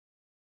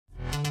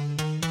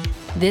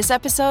This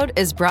episode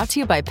is brought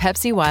to you by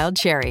Pepsi Wild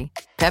Cherry.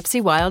 Pepsi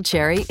Wild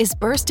Cherry is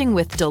bursting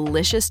with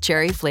delicious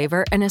cherry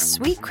flavor and a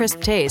sweet,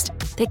 crisp taste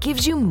that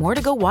gives you more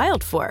to go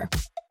wild for.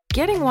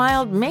 Getting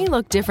wild may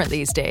look different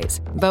these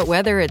days, but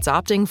whether it's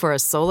opting for a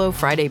solo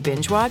Friday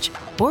binge watch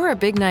or a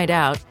big night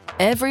out,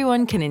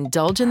 everyone can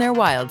indulge in their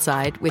wild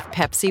side with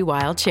Pepsi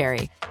Wild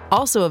Cherry.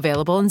 Also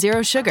available in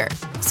Zero Sugar.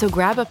 So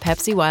grab a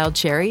Pepsi Wild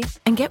Cherry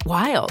and get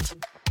wild.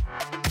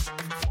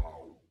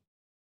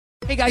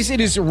 Hey guys, it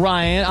is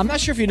Ryan. I'm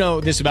not sure if you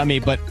know this about me,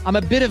 but I'm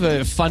a bit of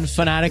a fun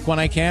fanatic when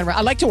I can. I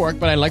like to work,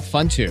 but I like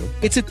fun too.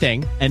 It's a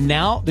thing. And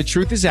now the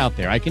truth is out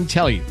there. I can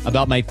tell you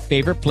about my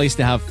favorite place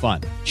to have fun.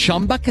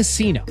 Chumba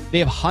Casino. They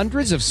have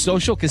hundreds of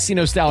social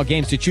casino style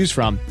games to choose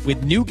from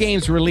with new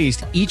games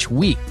released each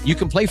week. You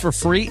can play for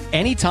free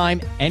anytime,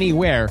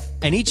 anywhere.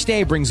 And each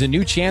day brings a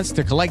new chance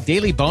to collect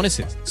daily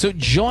bonuses. So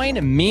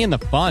join me in the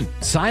fun.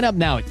 Sign up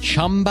now at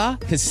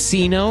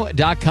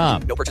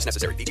ChumbaCasino.com. No purchase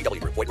necessary. VGW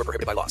Group. Void where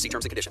prohibited by law. See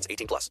terms and conditions.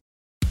 18+.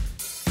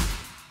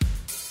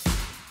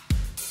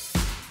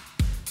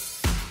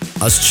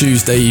 As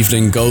Tuesday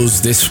evening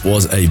goes, this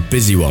was a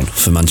busy one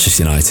for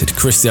Manchester United.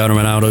 Cristiano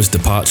Ronaldo's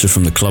departure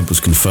from the club was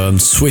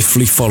confirmed,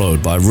 swiftly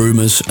followed by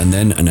rumours and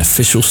then an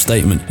official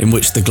statement in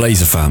which the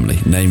Glazer family,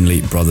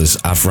 namely brothers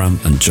Avram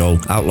and Joel,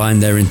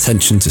 outlined their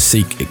intention to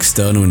seek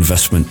external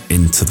investment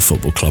into the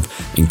football club,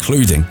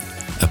 including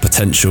a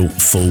potential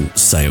full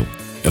sale.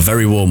 A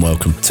very warm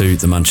welcome to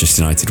the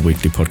Manchester United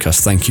Weekly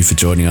Podcast. Thank you for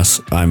joining us.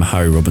 I'm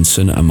Harry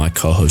Robinson and my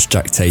co-host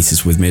Jack Tate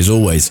is with me as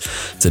always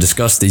to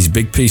discuss these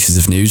big pieces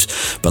of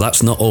news, but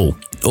that's not all.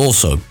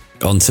 Also,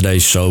 on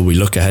today's show, we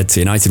look ahead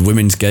to United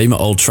women's game at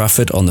Old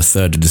Trafford on the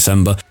 3rd of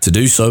December. To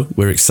do so,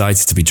 we're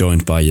excited to be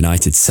joined by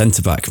United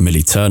centre-back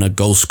Millie Turner,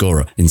 goal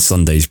scorer in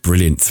Sunday's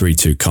brilliant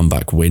 3-2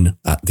 comeback win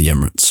at the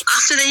Emirates.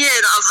 After the year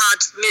that I've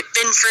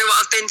been through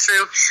what I've been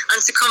through,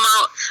 and to come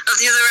out of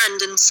the other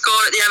end and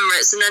score at the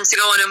Emirates and then to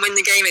go on and win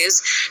the game, it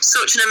was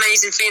such an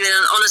amazing feeling,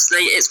 and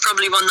honestly, it's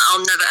probably one that I'll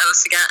never ever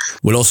forget.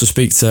 We'll also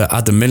speak to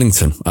Adam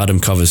Millington. Adam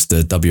covers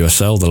the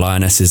WSL, the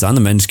Lionesses and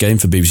the men's game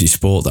for BBC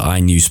Sport, the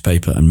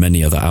iNewspaper and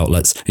many other outlets.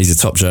 He's a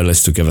top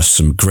journalist who'll give us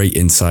some great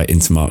insight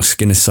into Mark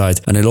Skinner's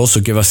side, and he'll also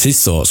give us his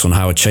thoughts on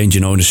how a change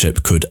in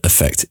ownership could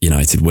affect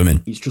United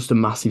women. It's just a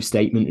massive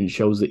statement and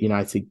shows that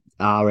United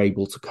are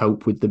able to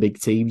cope with the big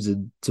teams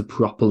and to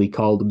properly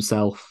call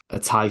themselves a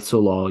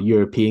title or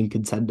European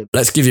contender.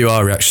 Let's give you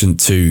our reaction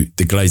to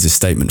the Glazers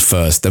statement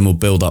first, then we'll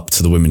build up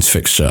to the women's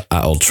fixture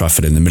at Old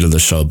Trafford in the middle of the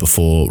show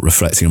before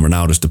reflecting on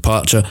Ronaldo's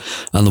departure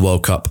and the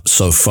World Cup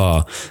so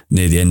far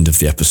near the end of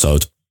the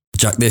episode.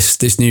 Jack,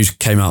 this news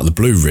came out of the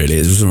blue, really.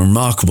 It was a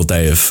remarkable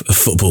day of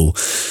football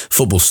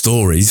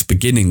stories,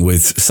 beginning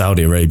with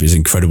Saudi Arabia's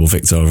incredible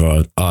victory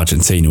over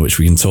Argentina, which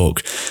we can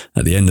talk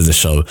at the end of the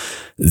show.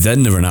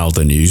 Then the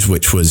Ronaldo news,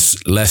 which was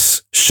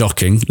less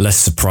shocking, less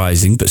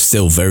surprising, but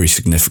still very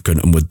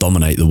significant and would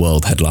dominate the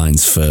world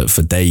headlines for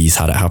days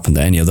had it happened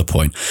at any other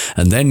point.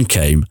 And then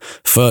came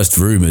first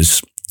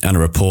rumours and a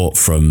report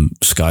from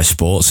Sky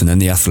Sports and then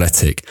The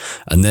Athletic,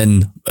 and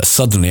then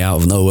suddenly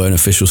out of nowhere an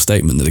official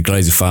statement that the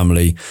Glazer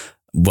family,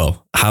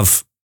 well,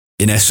 have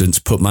in essence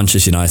put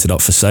Manchester United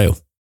up for sale.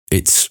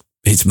 It's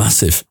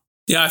massive.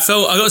 Yeah, I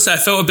got to say, I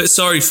felt a bit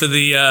sorry for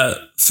the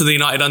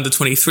United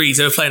under-23s.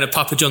 They were playing a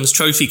Papa John's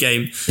Trophy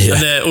game,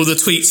 and all the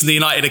tweets in the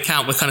United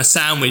account were kind of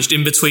sandwiched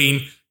in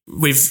between.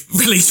 We've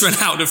released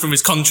Ronaldo from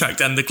his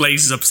contract and the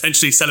Glazers are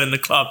potentially selling the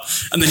club.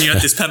 And then you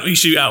had this penalty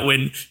shootout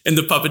win in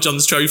the Papa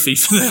John's Trophy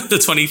for the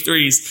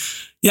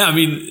under-23s. Yeah, I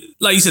mean,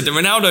 like you said, the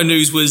Ronaldo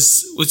news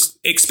was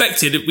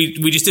expected.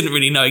 We just didn't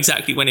really know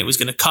exactly when it was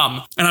going to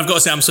come. And I've got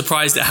to say, I'm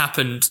surprised it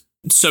happened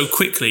so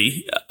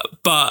quickly.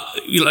 But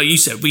like you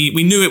said, we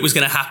knew it was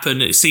going to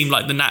happen. It seemed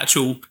like the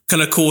natural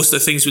kind of course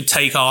that things would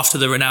take after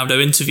the Ronaldo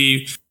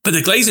interview. But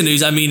the Glazer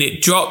news, I mean,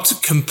 it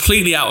dropped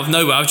completely out of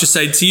nowhere. I was just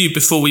saying to you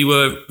before we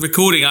were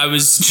recording, I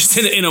was just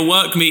in a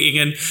work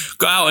meeting and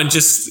got out and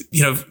just,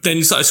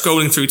 then started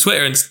scrolling through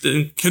Twitter and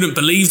couldn't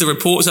believe the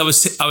reports I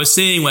was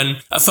seeing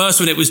when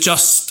it was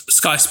just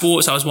Sky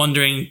Sports. I was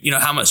wondering,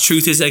 how much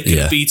truth is there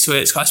could be to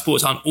it. Sky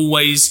Sports aren't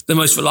always the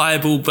most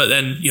reliable, but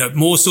then,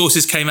 more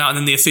sources came out and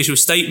then the official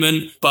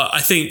statement. But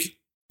I think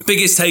the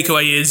biggest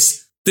takeaway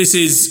is this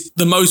is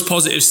the most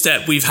positive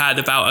step we've had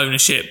about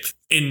ownership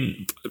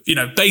in,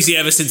 basically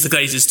ever since the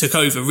Glazers took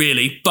over,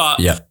 really, but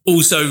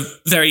also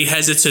very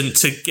hesitant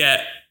to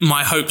get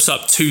my hopes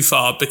up too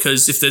far,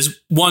 because if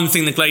there's one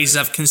thing the Glazers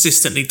have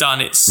consistently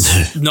done,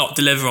 it's not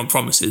deliver on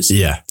promises.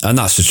 Yeah, and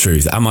that's the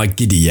truth. Am I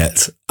giddy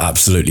yet?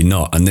 Absolutely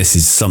not. And this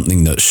is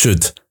something that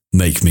should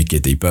make me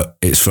giddy, but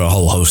it's for a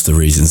whole host of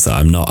reasons that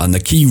I'm not. And the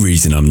key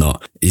reason I'm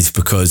not is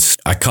because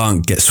I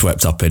can't get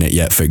swept up in it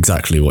yet for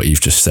exactly what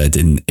you've just said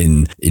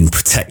in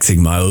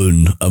protecting my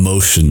own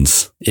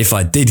emotions. If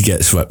I did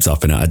get swept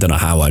up in it, I don't know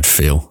how I'd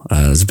feel.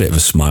 There's a bit of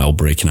a smile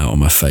breaking out on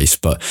my face,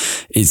 but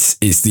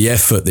it's the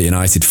effort that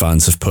United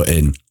fans have put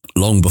in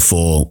long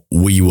before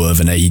we were of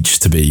an age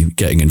to be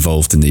getting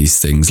involved in these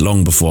things,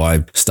 long before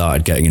I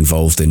started getting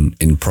involved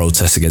in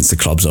protests against the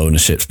club's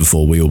ownerships,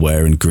 before we were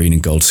wearing green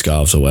and gold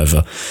scarves or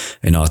whatever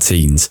in our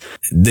teens.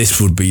 This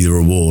would be the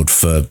reward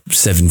for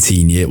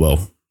 18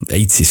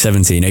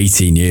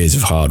 years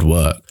of hard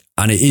work.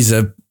 And it is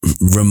a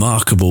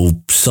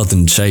remarkable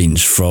sudden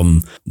change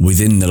from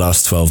within the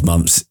last 12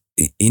 months,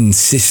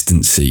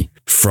 insistency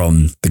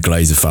from the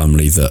Glazer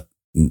family that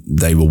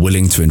they were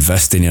willing to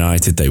invest in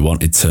United. They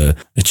wanted to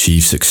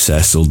achieve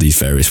success, all these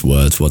various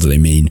words. What do they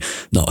mean?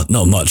 Not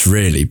much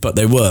really, but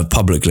they were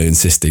publicly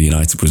insisting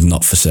United was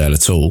not for sale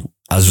at all.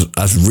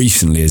 As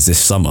recently as this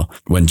summer,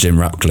 when Jim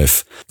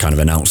Ratcliffe kind of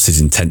announced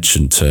his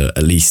intention to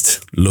at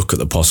least look at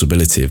the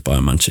possibility of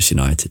buying Manchester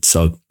United.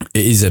 So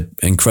it is an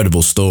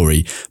incredible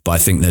story, but I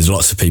think there's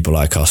lots of people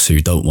like us who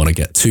don't want to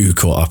get too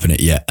caught up in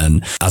it yet.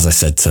 And as I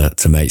said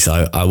to mates,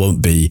 I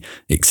won't be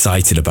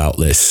excited about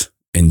this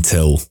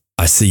until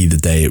I see the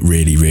day it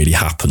really, really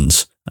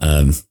happens,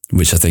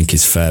 which I think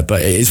is fair.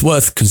 But it is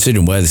worth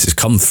considering where this has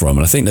come from.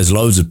 And I think there's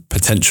loads of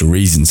potential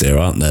reasons here,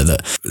 aren't there?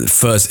 That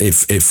first,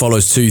 it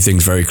follows two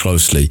things very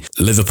closely.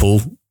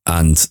 Liverpool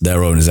and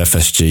their owners,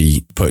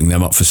 FSG, putting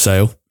them up for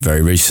sale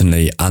very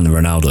recently, and the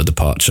Ronaldo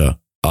departure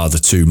are the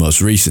two most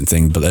recent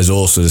things. But there's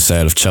also the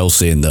sale of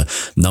Chelsea and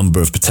the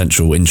number of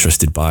potential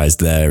interested buyers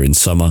there in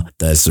summer.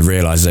 There's the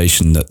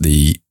realisation that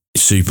the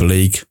Super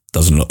League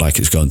doesn't look like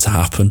it's going to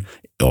happen,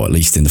 or at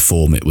least in the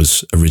form it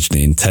was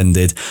originally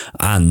intended,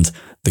 and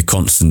the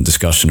constant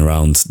discussion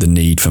around the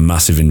need for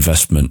massive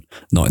investment,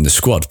 not in the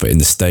squad, but in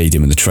the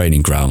stadium and the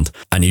training ground.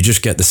 And you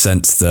just get the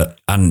sense that,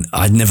 and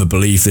I'd never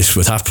believed this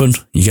would happen,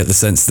 you get the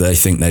sense that they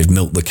think they've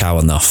milked the cow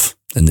enough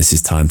and this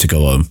is time to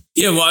go home.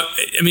 Yeah, well,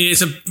 I mean,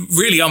 it's a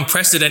really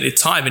unprecedented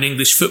time in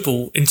English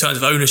football in terms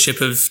of ownership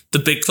of the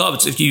big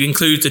clubs. If you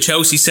include the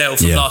Chelsea sale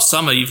from last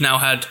summer, you've now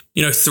had,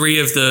 three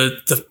of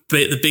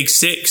the big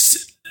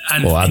six.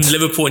 And in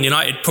Liverpool and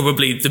United,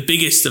 probably the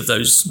biggest of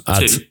those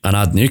two. And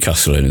add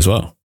Newcastle in as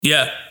well.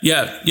 Yeah.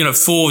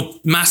 Four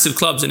massive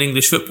clubs in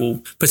English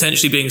football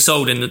potentially being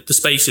sold in the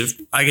space of,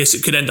 I guess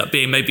it could end up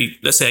being maybe,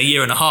 let's say, a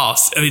year and a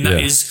half. I mean,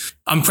 that is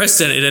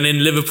unprecedented. And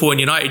in Liverpool and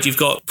United, you've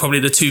got probably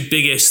the two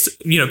biggest,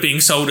 being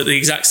sold at the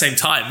exact same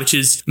time, which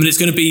is, it's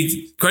going to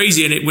be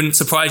crazy. And it wouldn't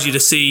surprise you to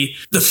see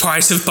the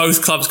price of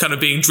both clubs kind of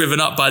being driven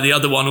up by the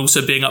other one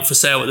also being up for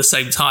sale at the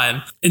same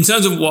time. In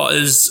terms of what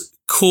has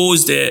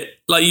caused it,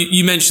 like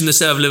you mentioned the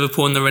sale of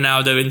Liverpool and the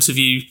Ronaldo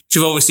interview, which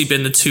have obviously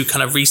been the two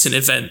kind of recent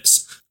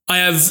events.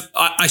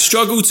 I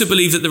struggle to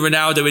believe that the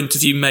Ronaldo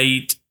interview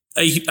made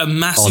a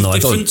massive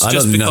difference. I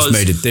don't think that's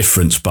made a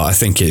difference, but I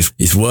think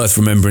it's worth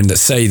remembering that,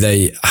 say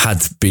they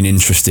had been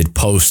interested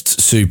post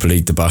Super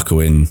League debacle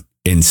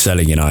in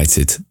selling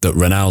United, that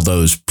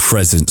Ronaldo's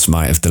presence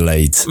might have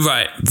delayed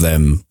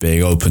them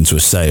being open to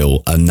a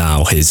sale, and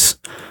now his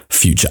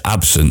future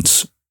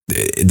absence,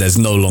 there's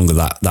no longer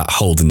that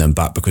holding them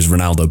back because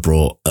Ronaldo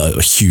brought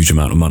a huge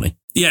amount of money.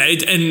 Yeah,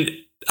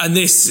 and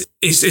this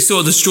is sort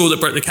of the straw that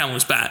broke the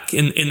camel's back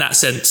in that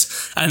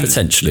sense. And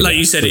potentially, like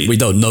you said, we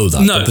don't know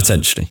that, but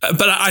potentially.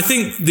 But I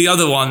think the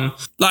other one,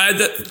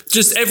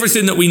 just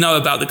everything that we know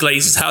about the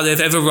Glazers, how they've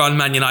ever run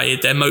Man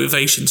United, their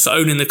motivations for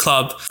owning the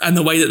club, and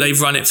the way that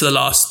they've run it for the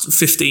last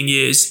 15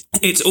 years,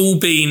 it's all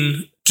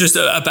been just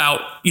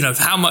about,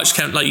 how much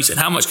can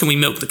we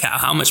milk the cow?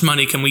 How much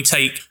money can we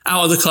take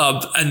out of the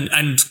club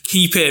and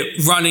keep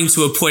it running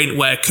to a point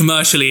where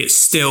commercially it's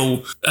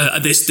still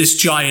this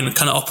giant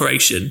kind of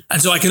operation?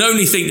 And so I can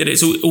only think that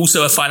it's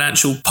also a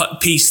financial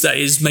piece that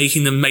is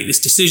making them make this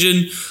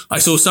decision. I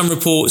saw some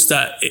reports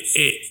that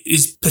it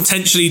is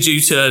potentially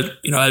due to,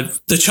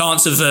 the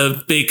chance of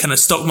a big kind of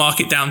stock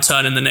market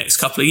downturn in the next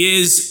couple of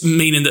years,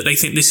 meaning that they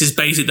think this is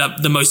basically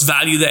the most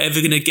value they're ever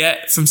going to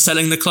get from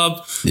selling the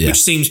club,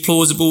 which seems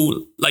plausible.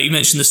 Like you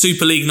mentioned, the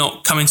Super League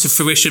not coming to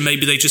fruition.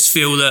 Maybe they just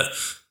feel that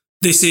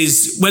this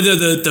is, whether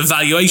the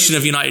valuation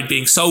of United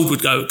being sold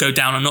would go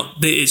down or not,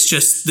 it's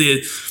just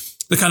the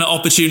kind of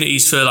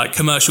opportunities for like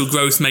commercial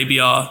growth maybe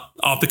are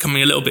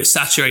becoming a little bit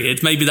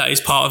saturated. Maybe that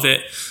is part of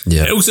it.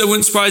 Yeah. It also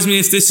wouldn't surprise me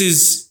if this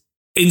is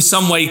in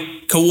some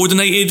way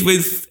coordinated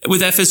with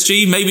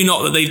FSG. Maybe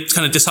not that they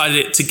kind of decided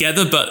it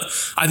together, but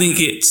I think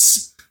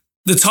it's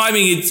the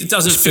timing. It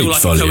doesn't feel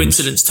like a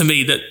coincidence to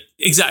me that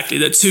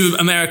two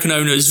American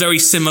owners, very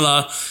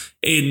similar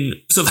in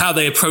sort of how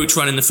they approach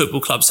running the football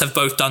clubs, have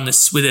both done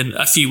this within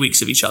a few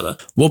weeks of each other.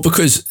 Well,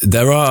 because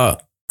there are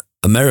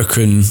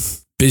American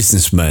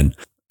businessmen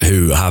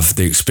who have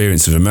the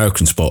experience of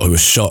American sport who are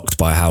shocked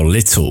by how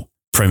little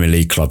Premier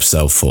League clubs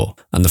sell for.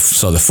 And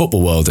so the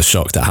football world is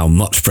shocked at how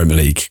much Premier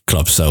League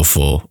clubs sell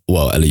for.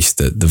 Well, at least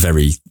the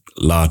very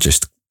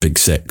largest big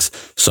six.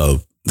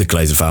 So the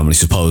Glazer family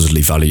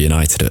supposedly value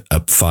United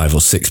at 5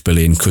 or 6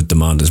 billion, could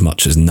demand as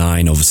much as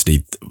 9.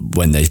 Obviously,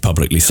 when they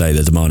publicly say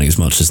they're demanding as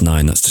much as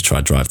 9, that's to try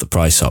to drive the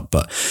price up.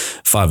 But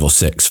 5 or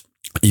 6,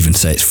 even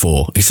say it's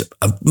 4, it's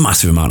a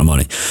massive amount of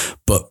money.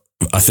 But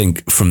I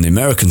think from the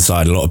American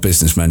side, a lot of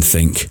businessmen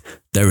think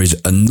there is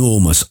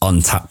enormous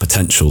untapped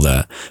potential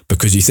there,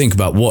 because you think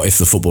about what if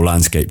the football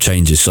landscape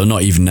changes. So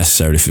not even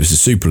necessarily if it's a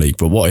Super League,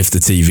 but what if the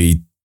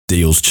TV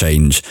deals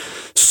change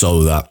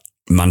so that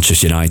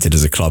Manchester United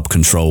as a club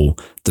control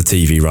the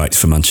TV rights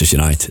for Manchester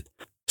United?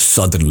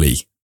 Suddenly,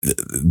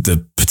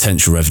 the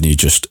potential revenue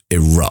just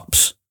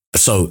erupts.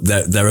 So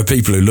there are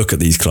people who look at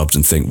these clubs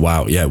and think,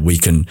 wow, yeah, we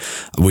can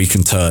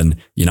turn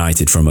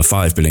United from a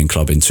 5 billion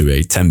club into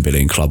a 10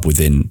 billion club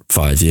within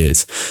 5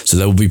 years. So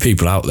there will be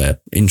people out there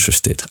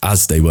interested,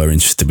 as they were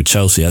interested with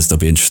Chelsea, as they'll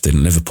be interested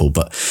in Liverpool.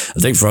 But I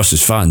think for us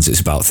as fans,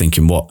 it's about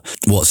thinking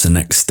what's the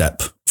next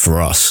step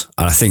for us.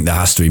 And I think there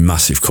has to be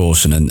massive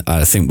caution. And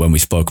I think when we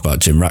spoke about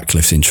Jim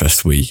Ratcliffe's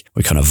interest, we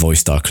kind of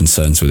voiced our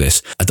concerns with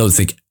this. I don't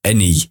think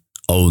any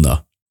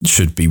owner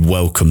should be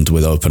welcomed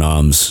with open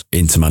arms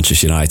into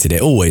Manchester United.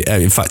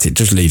 In fact, it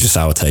just leaves a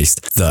sour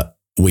taste that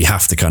we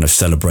have to kind of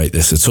celebrate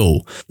this at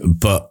all.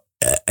 But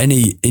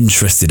any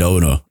interested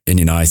owner in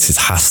United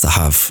has to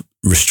have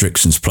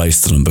restrictions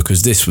placed on them,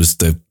 because this was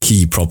the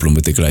key problem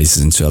with the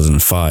Glazers in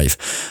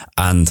 2005.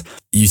 And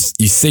you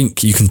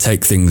think you can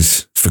take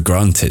things for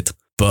granted,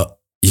 but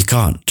you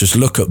can't. Just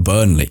look at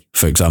Burnley,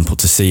 for example,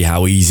 to see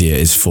how easy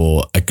it is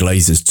for a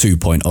Glazers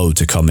 2.0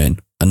 to come in.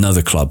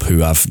 Another club who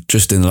have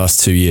just in the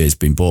last 2 years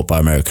been bought by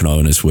American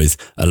owners with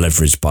a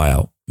leveraged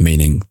buyout,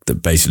 meaning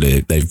that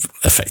basically they've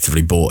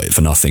effectively bought it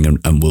for nothing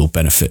and will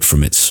benefit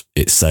from its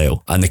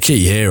sale. And the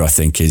key here, I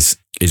think, is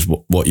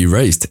what you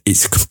raised.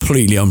 It's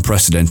completely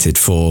unprecedented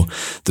for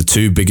the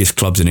two biggest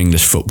clubs in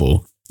English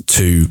football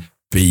to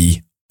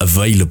be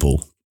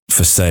available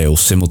for sale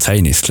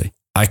simultaneously.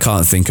 I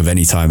can't think of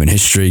any time in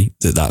history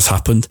that that's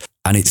happened.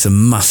 And it's a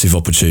massive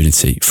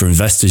opportunity for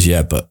investors,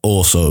 yeah, but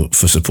also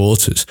for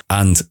supporters.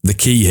 And the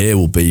key here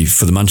will be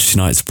for the Manchester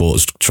United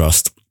Supporters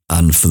Trust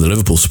and for the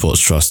Liverpool Supporters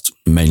Trust,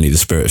 mainly the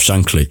Spirit of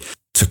Shankly,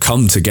 to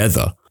come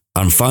together.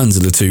 And fans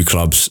of the two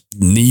clubs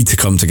need to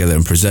come together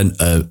and present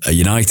a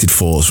united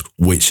force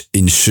which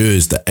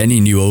ensures that any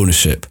new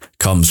ownership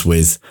comes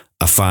with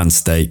a fan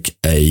stake,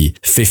 a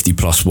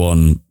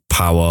 50+1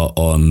 power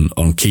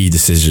on key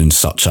decisions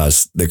such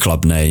as the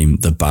club name,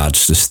 the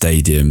badge, the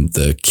stadium,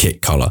 the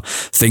kit colour.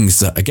 Things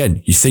that,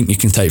 again, you think you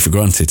can take for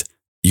granted.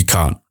 You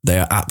can't. They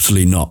are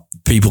absolutely not.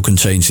 People can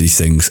change these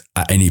things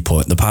at any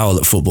point. The power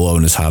that football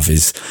owners have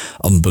is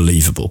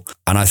unbelievable.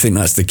 And I think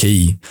that's the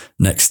key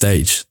next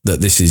stage, that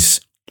this is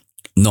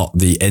not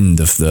the end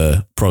of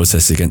the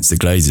process against the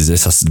Glazers.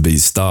 This has to be the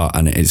start,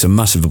 and it's a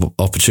massive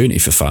opportunity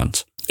for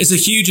fans. It's a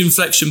huge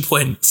inflection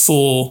point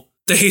for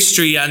the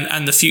history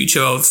and the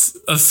future of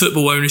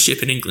football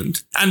ownership in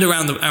England and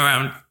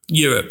around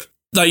Europe.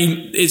 Like,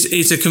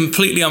 it's a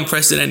completely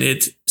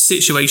unprecedented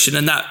situation,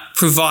 and that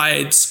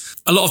provides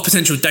a lot of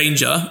potential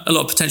danger, a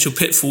lot of potential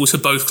pitfalls for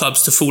both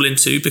clubs to fall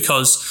into,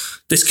 because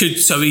this could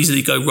so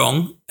easily go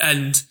wrong.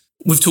 And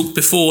we've talked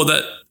before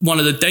that one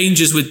of the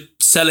dangers with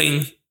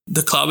selling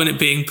the club and it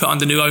being put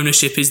under new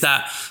ownership is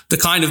that the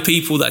kind of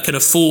people that can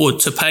afford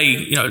to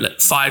pay,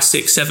 5,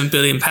 6, 7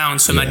 billion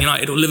pounds for Man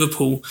United or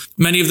Liverpool,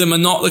 many of them are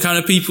not the kind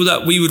of people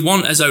that we would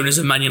want as owners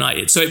of Man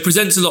United. So it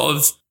presents a lot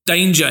of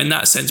danger in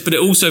that sense, but it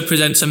also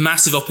presents a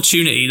massive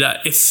opportunity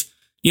that if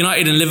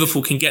United and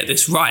Liverpool can get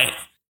this right,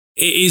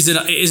 it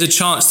is a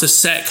chance to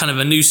set kind of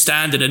a new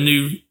standard, a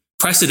new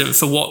precedent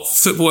for what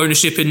football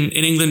ownership in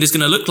England is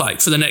going to look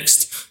like for the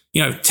next,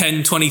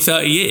 10, 20,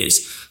 30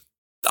 years.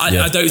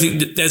 I don't think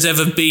that there's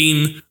ever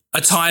been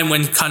a time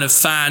when kind of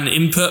fan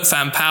input,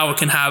 fan power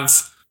can have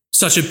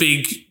such a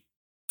big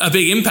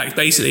impact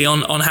basically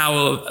on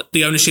how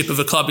the ownership of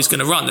a club is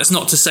going to run. That's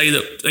not to say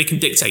that they can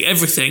dictate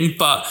everything,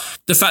 but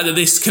the fact that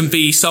this can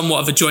be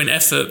somewhat of a joint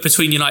effort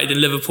between United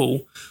and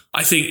Liverpool,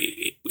 I think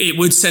it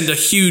would send a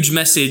huge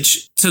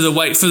message to the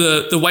way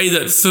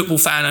that football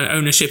fan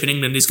ownership in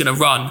England is going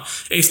to run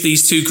if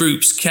these two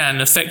groups can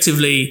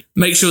effectively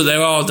make sure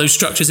there are those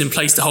structures in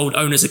place to hold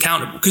owners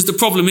accountable. Because the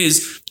problem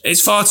is,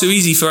 it's far too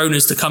easy for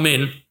owners to come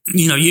in,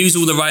 use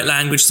all the right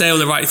language, say all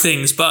the right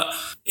things, but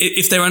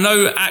if there are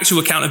no actual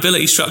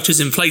accountability structures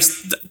in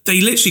place,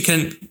 they literally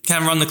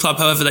can run the club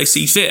however they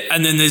see fit,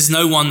 and then there's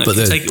no one that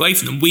can take it away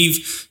from them.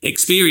 We've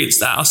experienced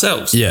that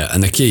ourselves. Yeah,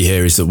 and the key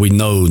here is that we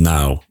know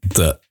now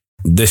that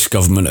this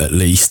government, at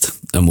least,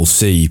 and we'll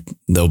see,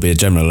 there'll be a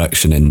general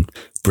election in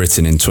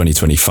Britain in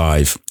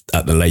 2025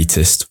 at the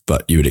latest,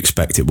 but you would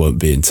expect it won't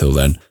be until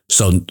then.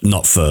 So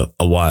not for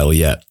a while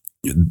yet.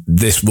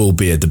 This will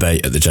be a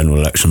debate at the general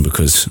election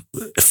because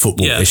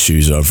football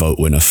issues are a vote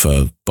winner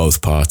for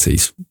both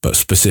parties, but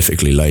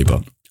specifically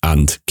Labour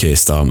and Keir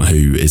Starmer,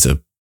 who is a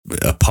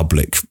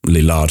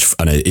publicly large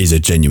and is a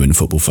genuine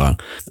football fan.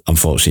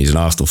 Unfortunately, he's an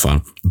Arsenal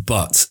fan,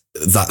 but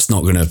that's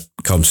not going to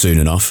come soon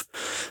enough.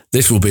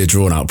 This will be a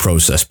drawn out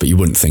process, but you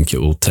wouldn't think it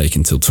will take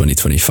until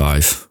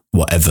 2025,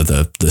 whatever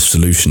the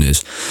solution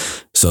is.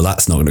 So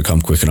that's not going to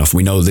come quick enough.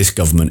 We know this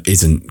government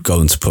isn't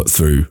going to put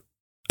through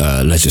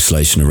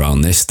legislation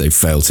around this. They've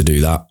failed to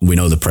do that. We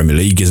know the Premier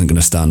League isn't going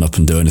to stand up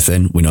and do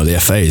anything. We know the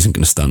FA isn't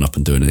going to stand up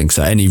and do anything.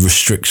 So any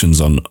restrictions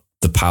on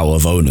the power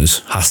of owners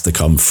has to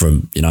come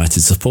from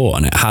United support,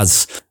 and it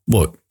has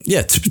Well,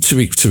 yeah, to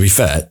be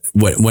fair,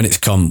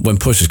 when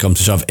push has come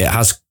to shove, it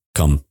has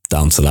come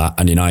down to that,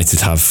 and United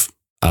have,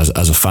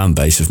 as a fan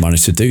base, have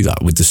managed to do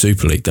that with the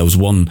Super League. There was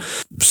one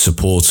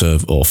supporter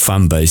or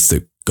fan base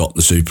that got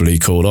the Super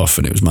League called off,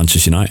 and it was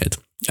Manchester United,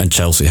 and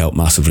Chelsea helped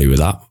massively with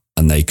that,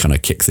 and they kind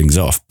of kicked things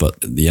off. But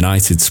the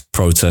United's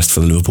protest for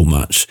the Liverpool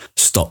match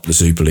stopped the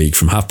Super League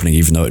from happening,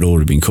 even though it had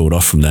already been called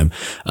off from them,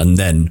 and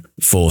then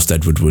forced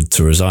Edward Wood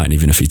to resign,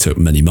 even if he took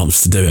many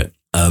months to do it.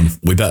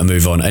 We better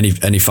move on.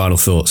 Any final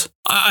thoughts?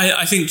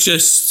 I think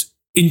just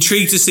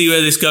intrigued to see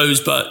where this goes,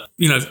 but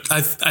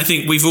I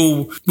think we've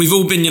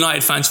all been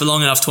United fans for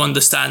long enough to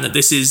understand that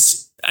this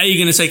is A,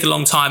 going to take a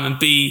long time, and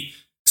B,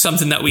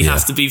 something that we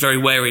have to be very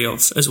wary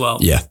of as well.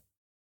 Yeah,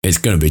 it's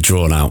going to be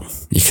drawn out.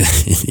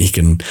 You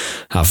can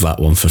have that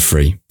one for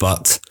free,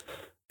 but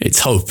it's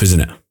hope,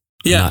 isn't it?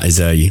 Yeah, and that is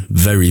a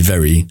very,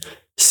 very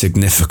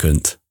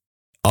significant,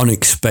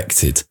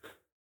 unexpected,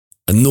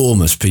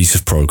 enormous piece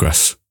of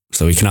progress.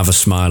 So we can have a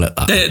smile at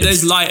that.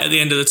 There's light at the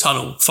end of the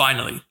tunnel,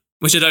 finally,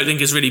 which I don't think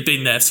has really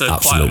been there for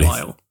quite a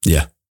while.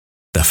 Yeah,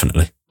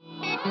 definitely.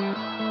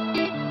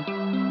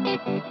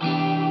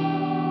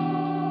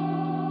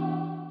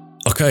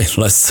 Okay,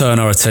 let's turn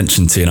our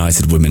attention to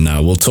United women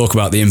now. We'll talk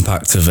about the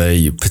impact of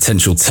a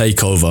potential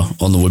takeover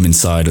on the women's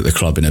side at the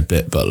club in a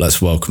bit, but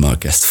let's welcome our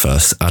guest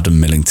first. Adam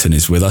Millington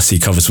is with us. He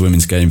covers the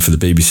women's game for the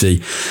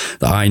BBC,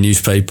 the I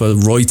newspaper,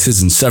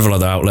 Reuters and several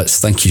other outlets.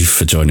 Thank you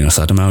for joining us,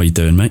 Adam. How are you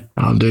doing, mate?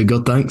 I'm doing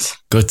good, thanks.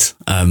 Good.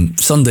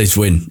 Saturday's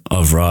win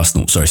over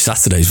Arsenal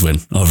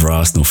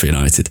for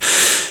United.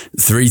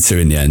 3-2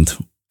 in the end.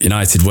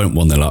 United went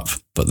 1-0 up,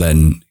 but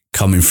then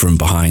coming from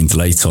behind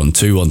late on,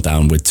 2-1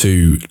 down with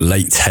two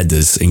late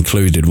headers,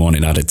 included one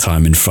in added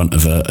time in front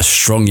of a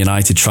strong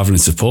United travelling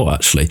support,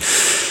 actually.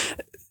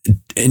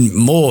 In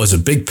more as a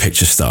big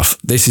picture stuff,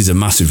 this is a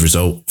massive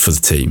result for the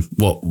team.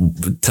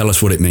 Tell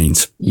us what it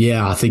means.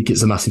 Yeah, I think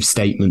it's a massive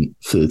statement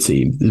for the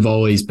team. They've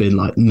always been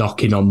like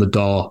knocking on the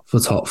door for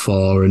top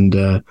four, and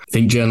I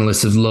think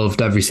journalists have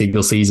loved every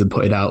single season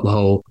putting out the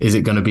whole, is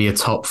it going to be a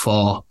top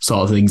four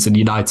sort of things, and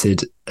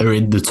United are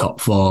in the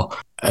top four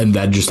and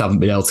then just haven't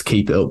been able to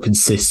keep it up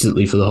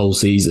consistently for the whole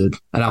season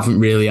and haven't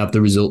really had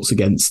the results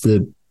against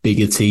the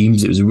bigger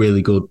teams. It was a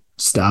really good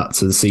start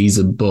to the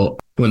season, but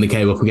when they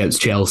came up against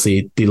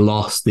Chelsea, they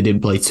lost. They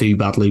didn't play too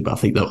badly, but I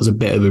think that was a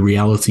bit of a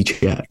reality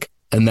check.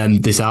 And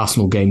then this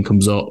Arsenal game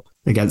comes up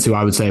against who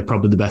I would say are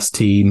probably the best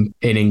team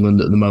in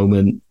England at the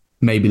moment,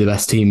 maybe the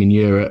best team in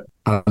Europe,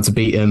 and to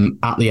beat them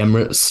at the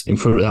Emirates in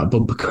front of that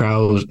bumper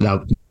crowd.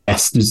 Now,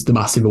 yes, there's the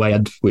massive away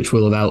end, which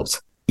will have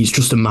helped. It's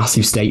just a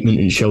massive statement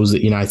and shows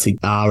that United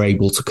are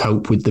able to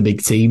cope with the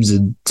big teams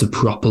and to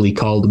properly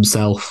call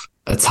themselves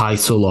a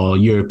title or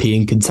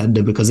European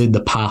contender, because in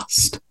the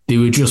past, they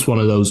were just one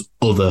of those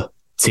other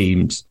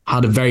teams,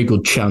 had a very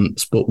good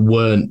chance, but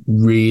weren't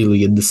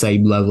really in the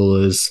same level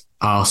as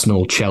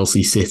Arsenal,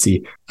 Chelsea,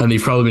 City. And they've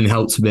probably been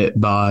helped a bit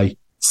by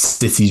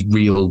City's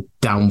real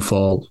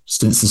downfall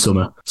since the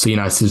summer. So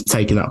United have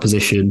taken that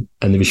position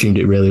and they've assumed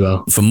it really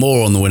well. For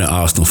more on the win at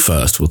Arsenal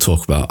first, we'll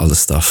talk about other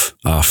stuff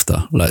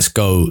after. Let's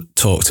go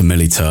talk to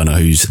Millie Turner,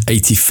 whose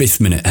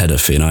 85th minute header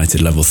for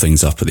United levelled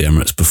things up at the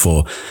Emirates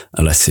before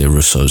Alessia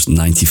Russo's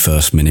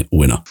 91st minute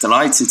winner.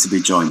 Delighted to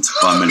be joined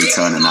by Millie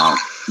Turner now.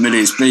 Millie,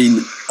 it's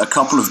been a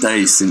couple of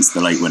days since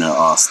the late winner at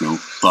Arsenal,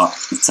 but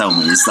tell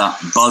me, is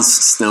that buzz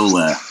still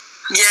there?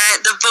 Yeah,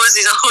 the buzz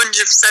is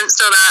 100%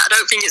 still there. I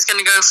don't think it's going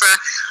to go for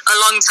a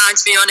long time,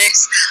 to be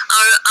honest.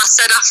 I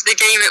said after the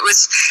game it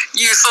was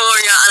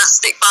euphoria, and I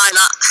stick by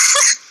that.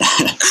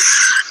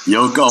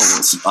 Your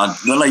goals,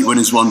 the late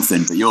winner's one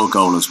thing, but your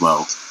goal as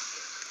well.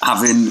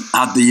 Having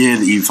had the year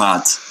that you've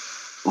had,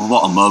 well,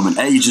 what a moment.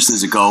 A, just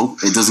as a goal,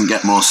 it doesn't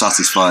get more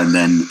satisfying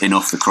than in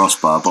off the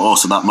crossbar, but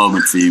also that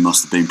moment for you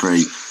must have been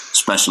pretty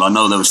special. I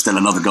know there was still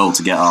another goal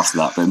to get after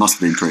that, but it must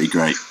have been pretty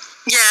great.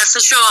 Yeah, for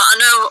sure. I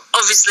know,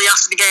 obviously,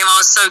 after the game I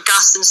was so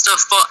gassed and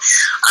stuff, but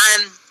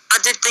I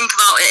did think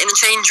about it in the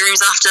change rooms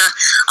after,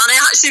 and I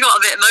actually got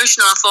a bit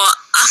emotional. I thought,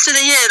 after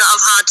the year that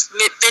I've had,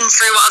 been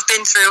through what I've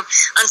been through,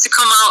 and to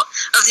come out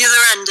of the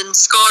other end and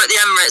score at the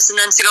Emirates and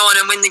then to go on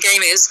and win the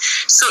game, it was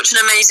such an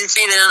amazing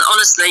feeling, and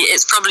honestly,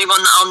 it's probably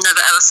one that I'll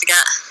never ever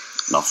forget.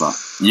 Love that.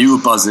 You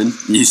were buzzing.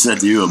 You said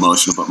you were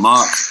emotional, but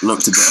Mark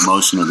looked a bit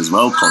emotional as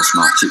well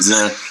post-match.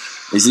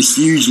 It's a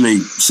hugely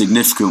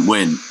significant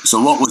win.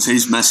 So what was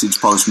his message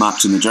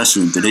post-match in the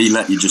dressing room? Did he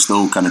let you just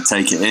all kind of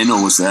take it in,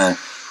 or was there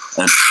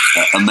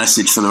a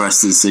message for the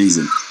rest of the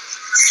season?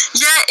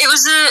 Yeah, it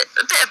was a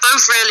bit of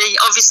both, really.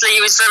 Obviously, he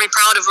was very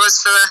proud of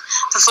us for the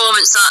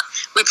performance that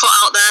we put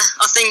out there.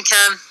 I think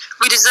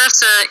we deserved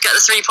to get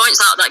the 3 points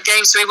out of that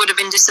game, so we would have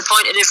been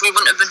disappointed if we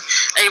wouldn't have been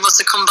able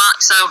to come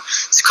back. So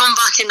to come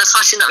back in the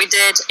fashion that we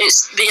did,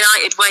 it's the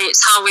United way.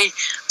 It's how we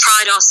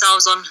pride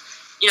ourselves on,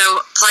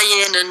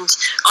 playing and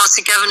our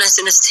togetherness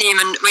in this team,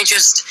 and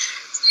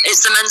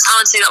it's the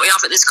mentality that we have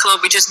at this club.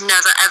 We just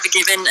never ever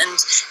give in, and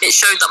it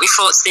showed that we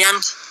fought to the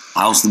end.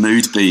 How's the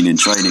mood been in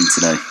training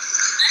today?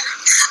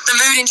 the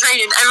mood in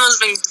training, everyone's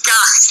been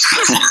gassed.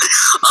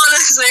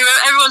 Honestly,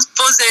 everyone's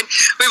buzzing.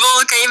 We've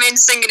all came in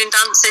singing and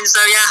dancing, so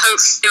yeah,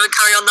 hopefully we'll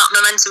carry on that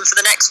momentum for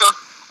the next one.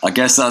 I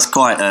guess that's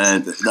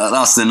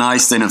that's the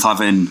nice thing of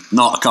having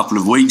not a couple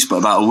of weeks, but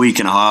about a week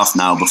and a half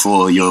now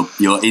before you're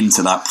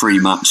into that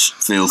pre-match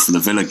feel for the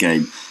Villa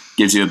game.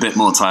 Gives you a bit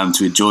more time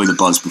to enjoy the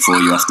buzz before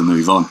you have to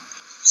move on.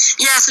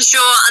 Yeah, for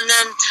sure. And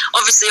then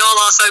obviously all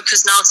our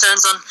focus now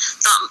turns on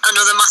that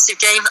another massive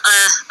game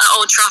at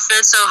Old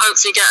Trafford. So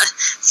hopefully get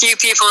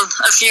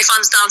a few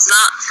fans down to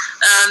that.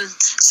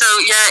 So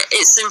yeah,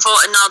 it's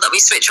important now that we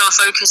switch our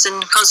focus and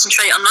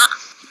concentrate on that.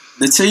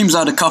 The team's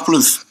had a couple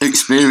of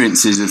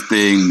experiences of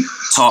being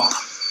top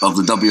of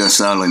the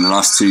WSL in the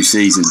last 2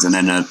 seasons, and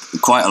then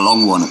quite a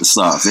long one at the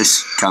start of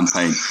this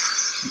campaign.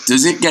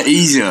 Does it get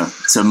easier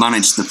to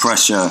manage the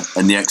pressure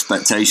and the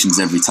expectations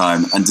every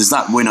time? And does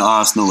that win at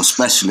Arsenal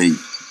especially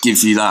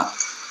give you that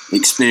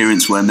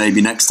experience where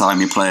maybe next time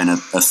you're playing a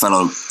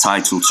fellow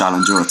title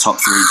challenger, a top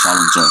 3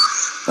 challenger,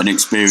 an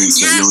experience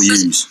that you'll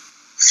use?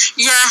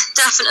 Yeah,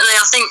 definitely.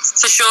 I think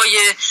for sure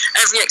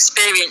every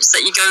experience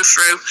that you go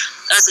through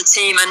as a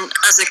team and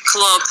as a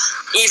club,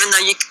 even though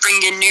you bring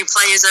in new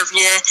players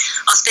every year,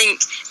 I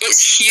think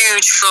it's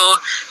huge for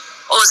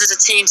us as a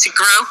team to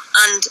grow.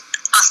 And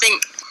I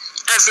think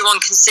everyone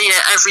can see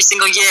it every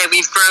single year.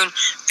 We've grown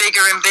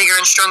bigger and bigger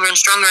and stronger and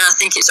stronger. And I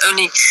think there's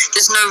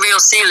no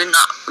real ceiling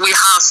that we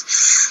have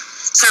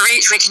to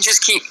reach. We can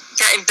just keep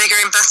getting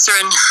bigger and better,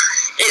 and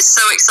it's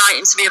so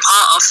exciting to be a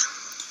part of.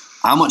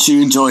 How much are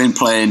you enjoying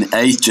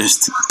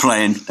just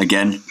playing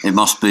again? It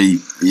must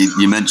be,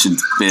 you mentioned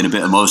being a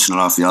bit emotional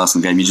after the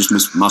Arsenal game. You just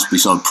must be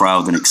so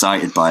proud and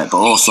excited by it, but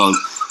also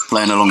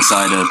playing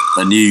alongside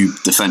a new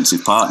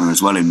defensive partner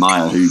as well in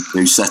Maya,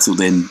 who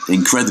settled in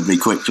incredibly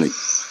quickly.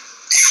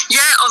 Yeah,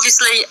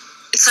 obviously,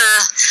 to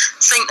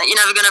think that you're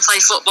never going to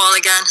play football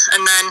again,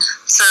 and then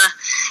to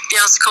be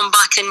able to come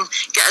back and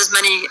get as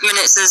many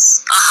minutes as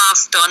I have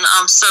done,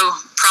 I'm so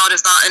proud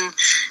of that, and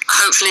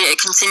hopefully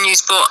it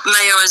continues. But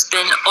Mayo has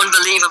been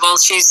unbelievable.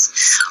 She's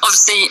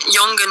obviously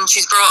young, and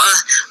she's brought a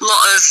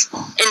lot of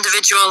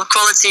individual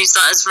qualities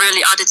that has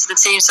really added to the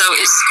team, so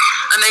it's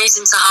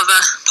amazing to have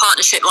a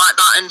partnership like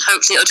that, and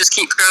hopefully it'll just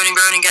keep growing and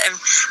growing and getting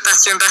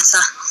better and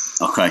better.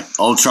 Okay,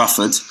 Old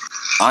Trafford.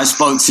 I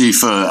spoke to you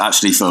for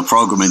a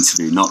programme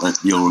interview, not that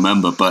you'll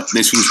remember, but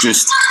this was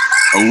just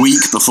a week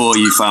before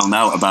you found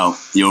out about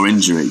your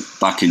injury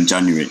back in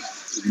January.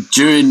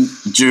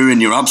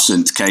 During your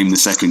absence came the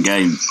second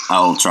game at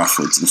Old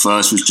Trafford. The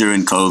first was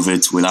during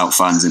COVID, without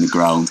fans in the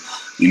ground.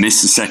 You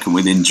missed the second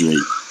with injury.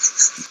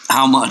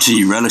 How much are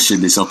you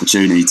relishing this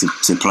opportunity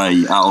to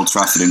play at Old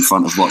Trafford in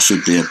front of what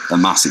should be a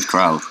massive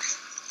crowd?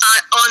 I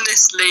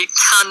honestly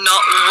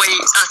cannot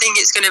wait. I think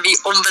it's going to be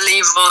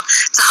unbelievable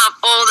to have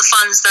all the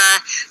fans there,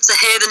 to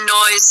hear the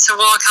noise, to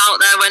walk out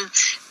there when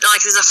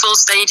there's a full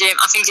stadium.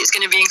 I think it's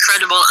going to be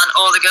incredible, and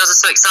all the girls are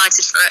so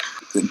excited for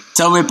it.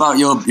 Tell me about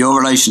your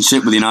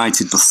relationship with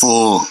United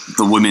before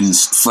the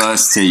women's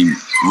first team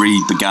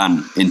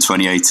began in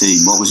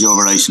 2018. What was your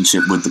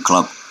relationship with the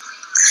club?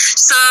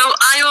 So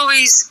I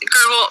always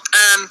grew up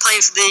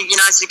playing for the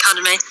United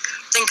Academy.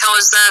 I think I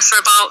was there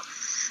for about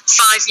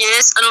 5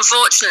 years, and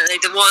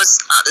unfortunately there was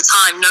at the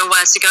time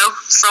nowhere to go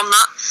from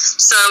that,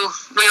 so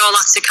we all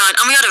had to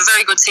and we had a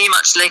very good team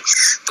actually,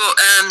 but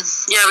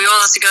we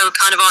all had to go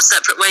kind of our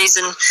separate ways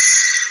and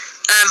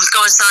go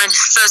and sign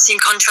first team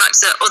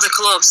contracts at other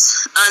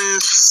clubs.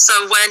 And so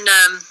when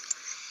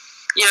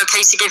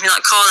Casey gave me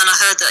that call and I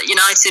heard that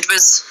United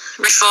was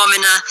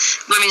reforming a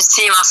women's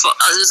team, I thought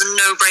it was a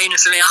no-brainer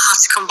for me. I had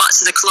to come back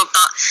to the club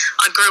that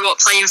I grew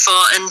up playing for,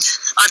 and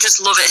I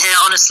just love it here,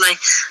 honestly.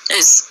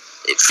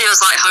 It feels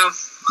like home.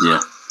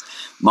 Yeah.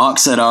 Mark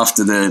said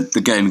after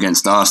the game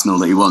against Arsenal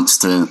that he wants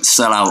to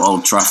sell out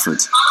Old Trafford.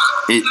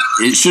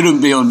 It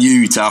shouldn't be on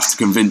you to have to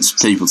convince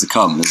people to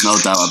come. There's no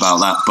doubt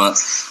about that. But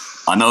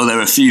I know there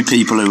are a few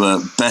people who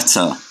are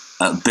better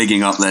at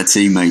bigging up their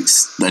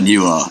teammates than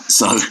you are.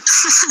 So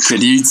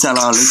can you tell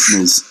our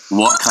listeners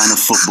what kind of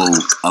football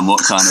and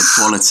what kind of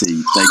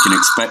quality they can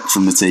expect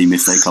from the team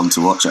if they come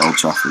to watch at Old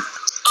Trafford?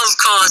 Of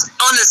course,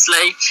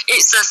 honestly,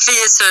 it's a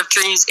theatre of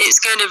dreams.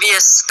 It's going to be a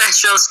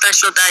special,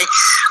 special day.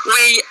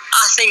 We,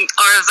 I think,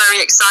 are a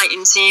very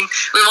exciting team.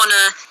 We want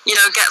to,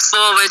 get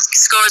forward,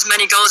 score as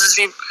many goals as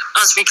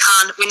we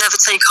can. We never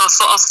take our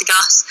foot off the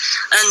gas,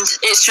 and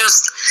it's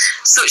just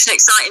such an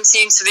exciting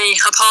team to be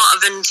a part of.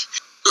 And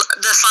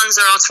the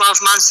fans are our 12th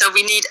man, so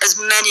we need as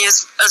many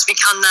as we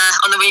can there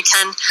on the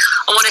weekend.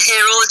 I want to hear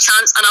all the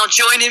chants, and I'll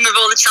join in with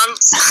all the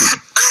chants.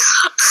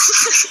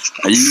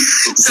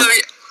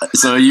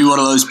 So are you one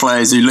of those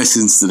players who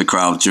listens to the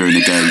crowd during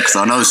the game? Because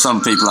I know some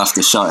people have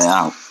to shut it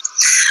out.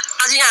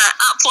 Yeah,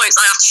 at points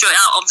I have to shut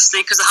it out, obviously,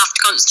 because I have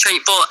to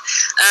concentrate. But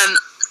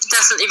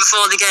definitely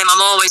before the game,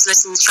 I'm always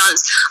listening to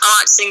chants. I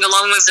like to sing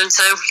along with them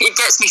too. It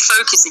gets me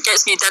focused. It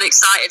gets me dead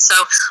excited. So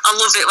I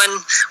love it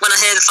when I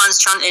hear the fans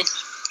chanting.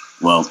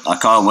 Well, I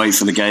can't wait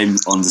for the game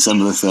on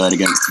December the 3rd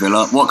against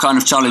Villa. What kind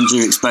of challenge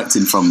are you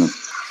expecting from them?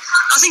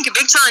 I think a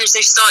big challenge.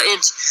 They've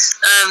started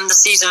the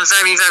season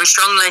very, very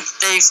strongly.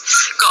 They've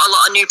got a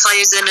lot of new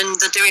players in and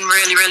they're doing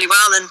really, really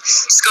well and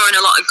scoring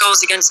a lot of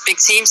goals against big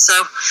teams. So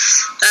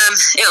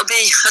it'll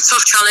be a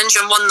tough challenge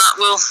and one that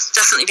we'll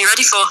definitely be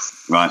ready for.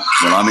 Right.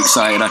 Well, I'm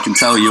excited. I can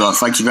tell you are.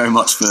 Thank you very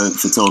much for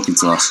talking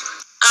to us.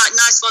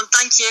 Nice one.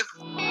 Thank you.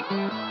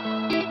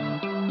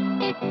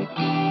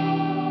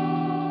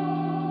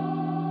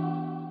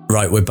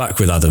 Right, we're back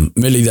with Adam.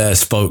 Millie there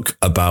spoke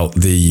about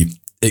the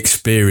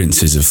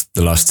experiences of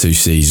the last two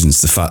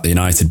seasons, the fact that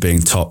United being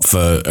top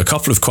for a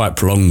couple of quite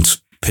prolonged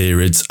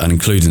periods, and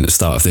including the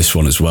start of this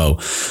one as well,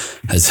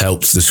 has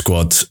helped the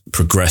squad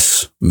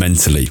progress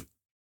mentally.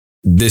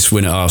 This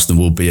win at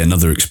Arsenal will be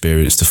another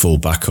experience to fall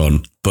back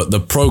on. But the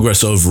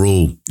progress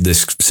overall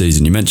this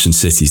season, you mentioned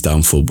City's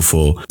downfall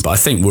before, but I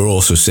think we're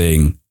also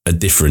seeing a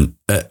different,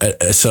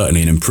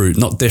 certainly an improved,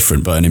 not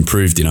different, but an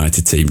improved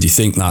United team. Do you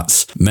think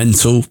that's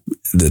mental,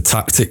 the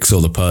tactics,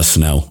 or the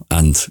personnel?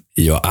 And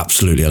you're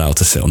absolutely allowed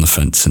to sit on the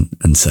fence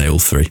and say all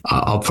three.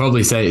 I'll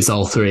probably say it's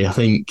all three. I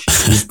think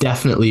there's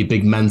definitely a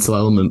big mental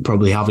element,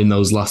 probably having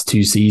those last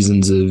two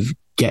seasons of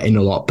getting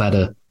a lot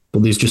better.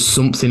 But there's just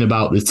something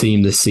about the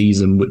team this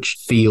season which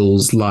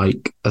feels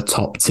like a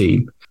top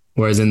team.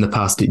 Whereas in the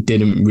past, it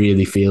didn't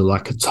really feel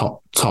like a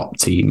top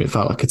team. It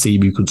felt like a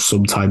team who could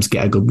sometimes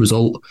get a good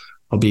result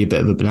or be a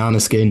bit of a banana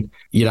skin.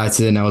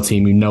 United are now a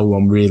team who no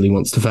one really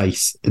wants to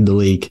face in the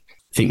league.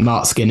 I think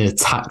Mark Skinner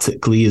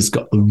tactically has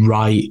got the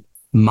right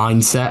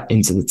mindset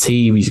into the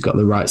team. He's got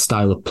the right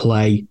style of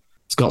play.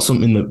 He's got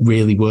something that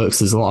really works.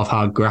 There's a lot of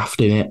hard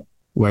graft in it.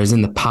 Whereas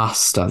in the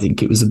past, I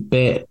think it was a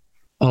bit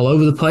all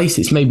over the place.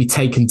 It's maybe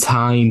taken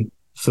time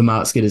for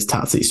Mark Skinner's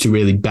tactics to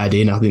really bed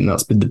in. I think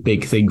that's been the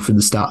big thing from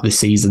the start of this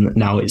season, that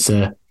now it's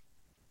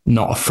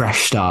not a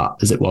fresh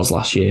start as it was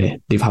last year.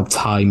 They've had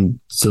time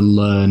to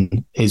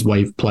learn his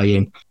way of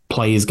playing,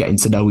 players getting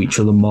to know each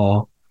other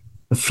more,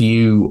 a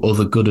few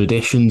other good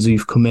additions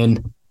who've come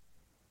in,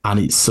 and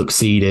it's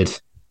succeeded.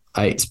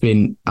 It's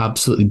been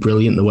absolutely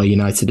brilliant the way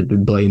United have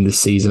been playing this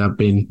season. I've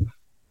been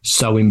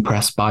so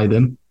impressed by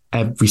them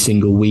every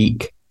single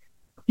week.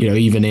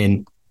 Even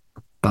in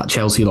that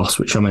Chelsea loss,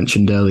 which I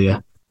mentioned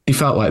earlier, they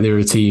felt like they were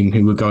a team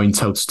who were going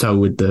toe-to-toe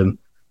with them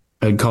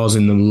and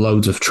causing them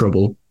loads of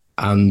trouble.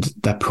 And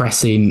their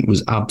pressing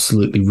was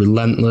absolutely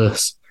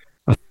relentless.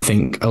 I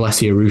think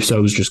Alessia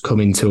Russo's just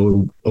come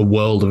into a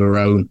world of her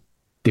own.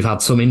 They've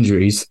had some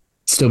injuries,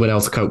 still been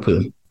able to cope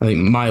with them. I think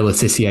Myla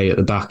Tissier at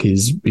the back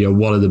is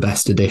one of the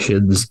best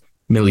additions.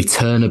 Millie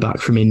Turner back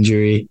from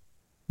injury.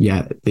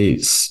 Yeah,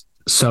 it's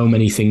so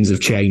many things have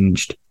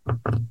changed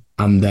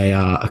and they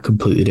are a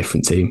completely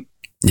different team.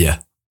 Yeah.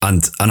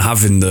 And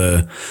having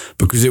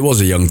because it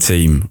was a young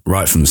team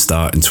right from the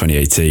start in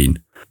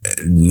 2018,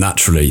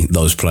 naturally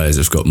those players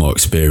have got more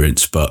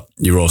experience, but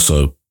you're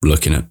also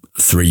looking at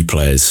 4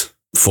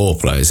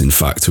 players in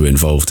fact, who were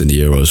involved in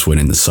the Euros win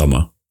in the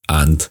summer.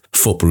 And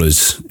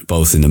footballers,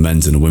 both in the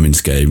men's and the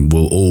women's game,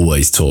 will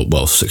always talk,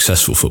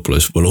 successful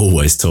footballers will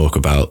always talk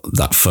about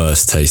that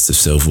first taste of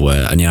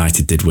silverware. And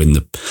United did win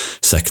the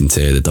second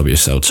tier, the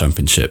WSL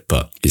Championship,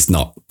 but it's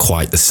not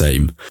quite the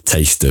same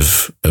taste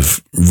of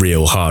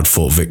real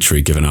hard-fought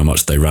victory, given how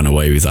much they ran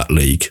away with that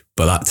league.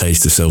 But that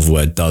taste of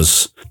silverware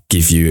does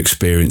give you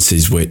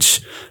experiences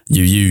which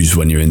you use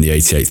when you're in the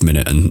 88th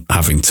minute and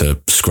having to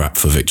scrap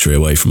for victory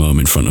away from home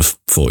in front of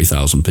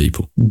 40,000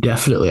 people.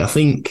 Definitely. I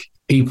think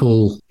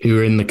people who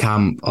are in the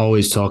camp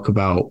always talk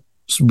about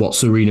what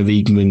Sarina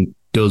Wiegman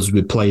does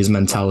with players'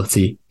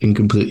 mentality and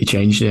completely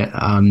changed it.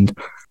 And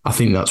I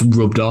think that's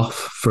rubbed off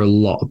for a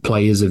lot of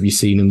players. Have you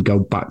seen them go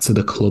back to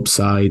the club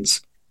sides?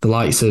 The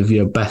likes of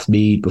Beth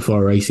Mead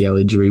before her ACL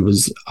injury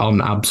was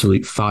on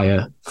absolute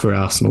fire for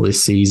Arsenal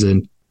this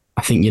season.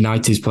 I think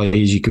United's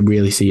players, you can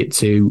really see it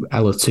too.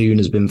 Ella Toone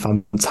has been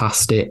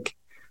fantastic.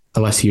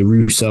 Alessia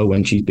Russo,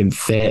 when she's been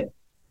fit,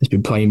 has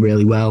been playing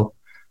really well.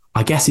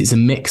 I guess it's a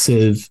mix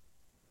of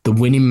the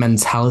winning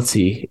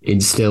mentality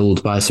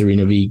instilled by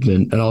Sarina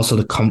Wiegman and also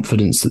the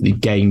confidence that they've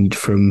gained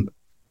from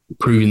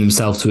proving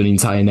themselves to an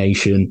entire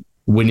nation,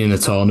 winning a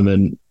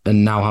tournament,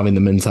 and now having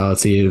the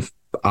mentality of,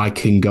 I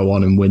can go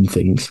on and win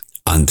things.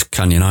 And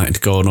can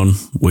United go on and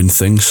win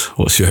things?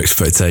 What's your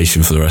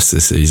expectation for the rest of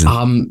the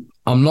season?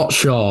 I'm not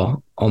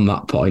sure on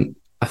that point.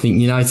 I think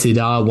United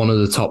are one of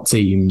the top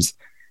teams.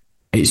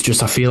 It's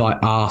just, I feel like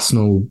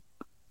Arsenal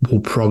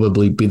will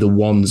probably be the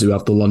ones who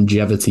have the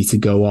longevity to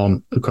go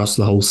on across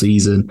the whole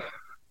season.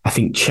 I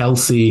think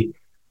Chelsea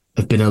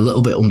have been a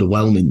little bit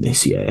underwhelming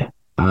this year,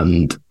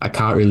 and I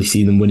can't really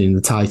see them winning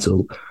the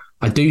title.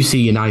 I do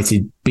see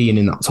United being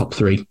in that top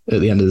 3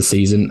 at the end of the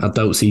season. I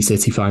don't see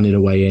City finding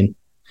a way in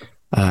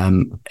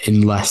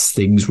unless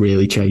things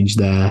really change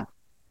there.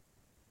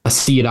 I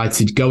see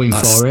United going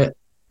for it,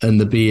 and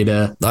there being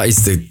that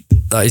is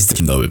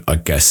the though, I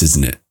guess,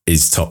 isn't it?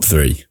 Is top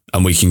 3.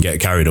 And we can get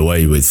carried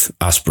away with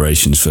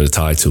aspirations for the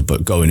title,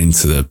 but going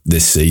into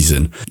this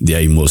season, the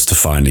aim was to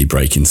finally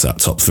break into that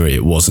top 3.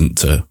 It wasn't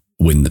to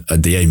win.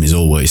 The aim is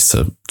always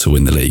to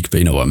win the league, but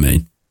you know what I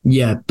mean?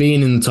 Yeah,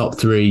 being in the top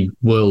 3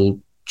 will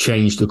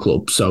change the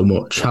club so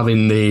much.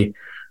 Having the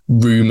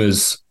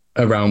rumours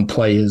around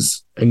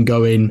players and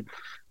going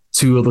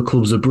to other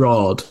clubs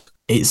abroad,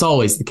 it's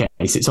always the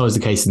case. It's always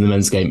the case in the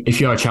men's game. If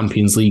you're a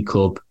Champions League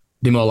club,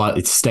 they're more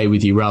likely to stay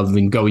with you rather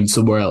than going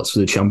somewhere else for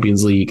the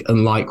Champions League.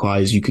 And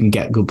likewise, you can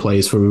get good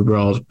players from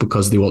abroad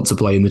because they want to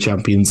play in the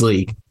Champions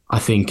League. I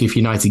think if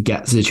United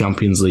get to the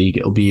Champions League,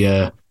 it'll be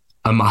a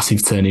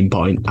massive turning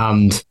point,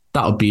 and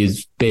that'll be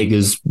as big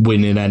as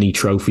winning any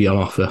trophy on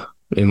offer,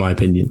 in my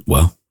opinion.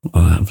 Well,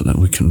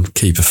 we can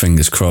keep our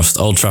fingers crossed.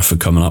 Old Trafford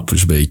coming up,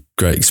 which will be a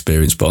great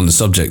experience. But on the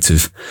subject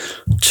of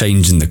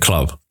changing the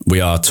club, we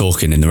are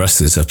talking in the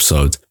rest of this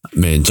episode,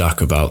 me and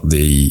Jack, about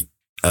the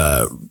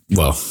no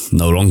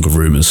longer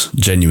rumours,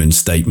 genuine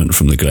statement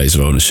from the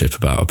Glazer ownership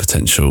about a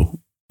potential,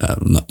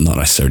 not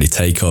necessarily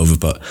takeover,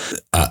 but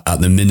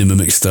at the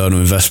minimum external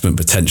investment,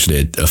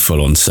 potentially a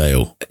full-on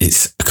sale.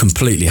 It's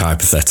completely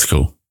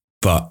hypothetical,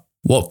 but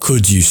what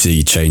could you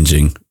see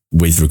changing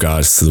with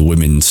regards to the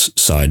women's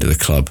side of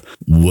the club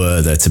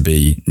were there to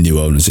be new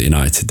owners at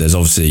United? There's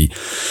obviously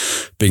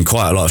been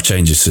quite a lot of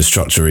changes to the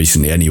structure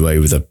recently anyway,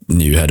 with a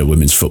new head of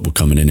women's football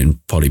coming in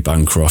Polly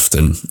Bancroft,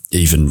 and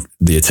even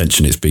the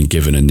attention it's been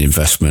given and the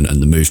investment and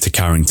the move to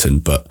Carrington.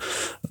 But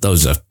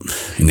those are,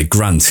 in the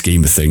grand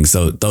scheme of things,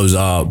 those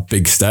are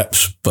big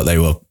steps, but they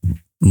were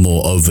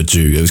more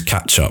overdue. It was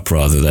catch up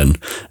rather than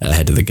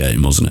ahead of the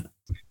game, wasn't it?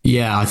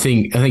 Yeah, I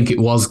think it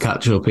was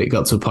catch up. It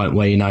got to a point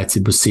where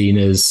United was seen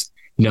as,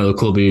 the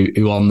club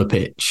who on the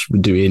pitch were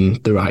doing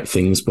the right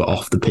things, but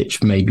off the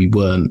pitch maybe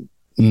weren't.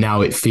 Now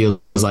it feels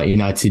like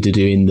United are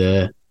doing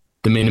the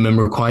minimum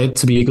required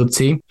to be a good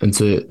team and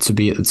to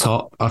be at the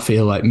top. I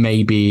feel like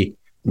maybe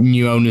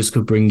new owners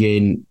could bring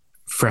in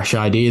fresh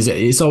ideas.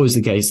 It's always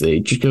the case that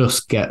it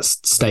just gets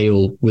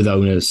stale with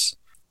owners,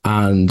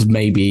 and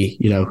maybe,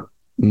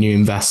 new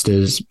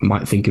investors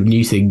might think of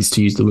new things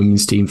to use the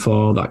women's team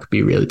for. That could be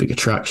a really big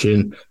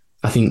attraction.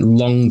 I think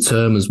long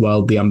term as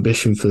well, the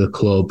ambition for the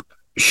club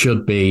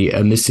should be,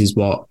 and this is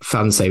what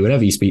fans say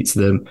whenever you speak to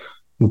them,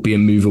 would be a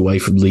move away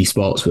from Leigh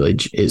Sports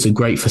Village. It's a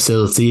great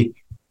facility,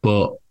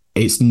 but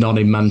it's not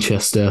in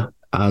Manchester.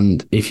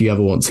 And if you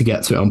ever want to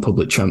get to it on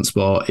public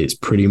transport, it's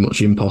pretty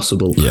much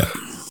impossible. Yeah.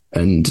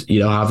 And,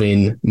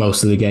 having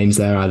most of the games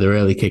there, either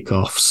early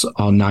kickoffs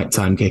or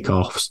nighttime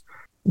kickoffs,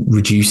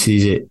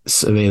 reduces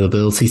its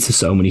availability to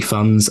so many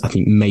fans. I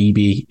think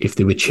maybe if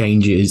there were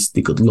changes,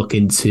 they could look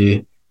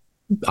into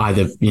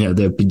either, there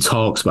have been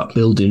talks about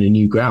building a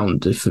new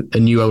ground. If a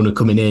new owner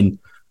coming in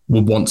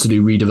would want to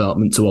do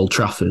redevelopment to Old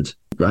Trafford,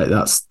 right?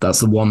 That's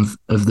the one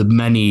of the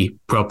many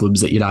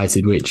problems at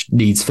United which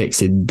needs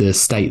fixing, the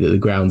state that the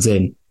ground's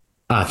in.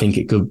 I think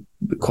it could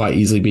quite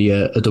easily be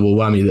a double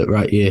whammy that,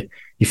 right, you're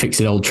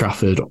fixing Old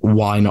Trafford.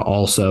 Why not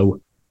also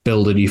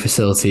build a new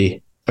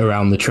facility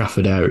around the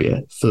Trafford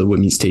area for the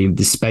women's team?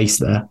 There's space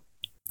there.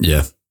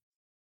 Yeah.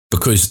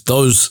 Because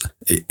those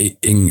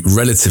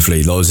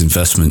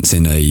investments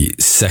in a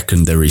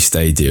secondary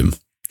stadium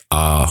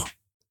are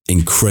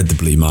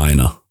incredibly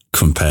minor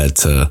compared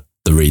to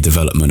the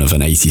redevelopment of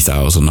an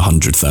 80,000,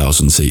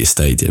 100,000 seat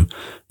stadium.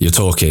 You're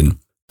talking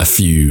a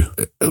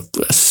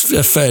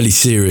fairly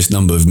serious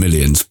number of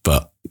millions,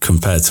 but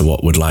compared to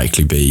what would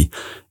likely be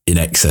in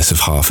excess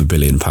of £500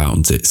 million,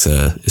 it's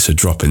a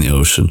drop in the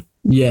ocean.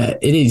 Yeah,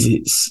 it is.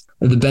 It's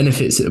the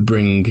benefits it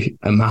bring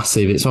are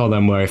massive. It's all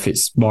them where if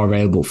it's more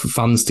available for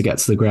fans to get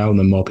to the ground,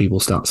 then more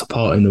people start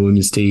supporting the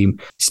women's team,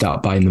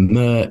 start buying the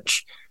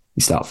merch,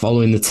 you start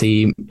following the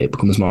team, it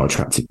becomes more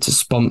attractive to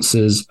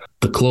sponsors.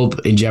 The club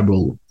in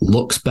general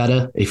looks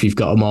better if you've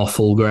got a more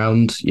full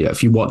ground.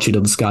 If you watch it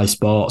on Sky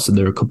Sports and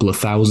there are a couple of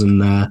thousand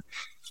there,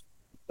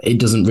 it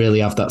doesn't really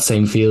have that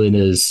same feeling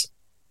as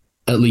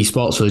at Leigh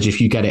Sports Village. If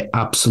you get it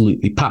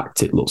absolutely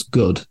packed, it looks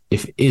good.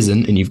 If it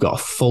isn't, and you've got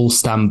a full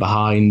stand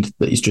behind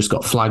that has just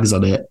got flags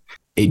on it,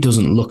 it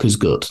doesn't look as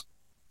good.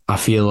 I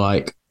feel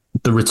like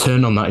the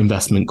return on that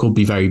investment could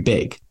be very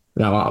big.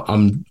 Now,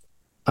 I'm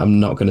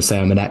not going to say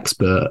I'm an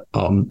expert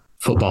on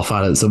football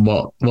finance and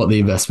what the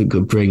investment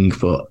could bring,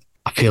 but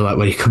I feel like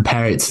when you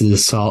compare it to the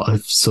sort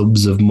of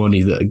sums of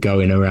money that are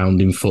going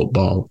around in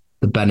football,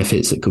 the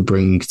benefits it could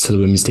bring to the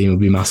women's team would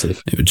be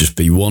massive. It would just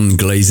be one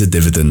Glazer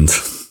dividend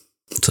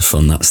to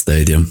fund that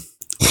stadium,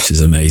 which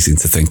is amazing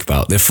to think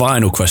about. The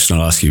final question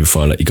I'll ask you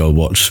before I let you go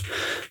watch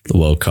the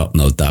World Cup,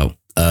 no doubt.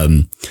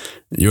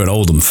 You're an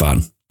Oldham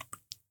fan.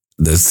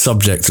 The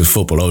subject of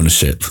football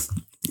ownership,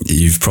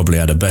 you've probably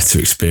had a better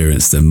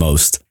experience than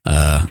most.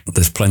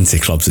 There's plenty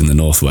of clubs in the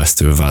Northwest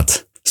who have had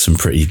some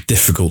pretty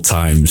difficult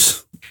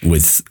times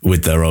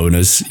with their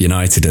owners.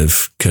 United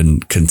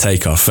can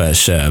take our fair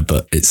share,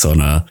 but it's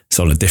on a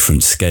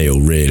different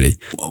scale, really.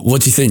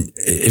 What do you think,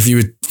 if you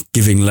were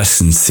giving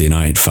lessons to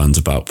United fans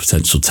about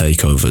potential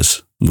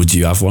takeovers, would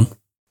you have one?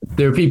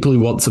 There are people who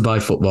want to buy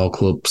football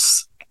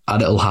clubs,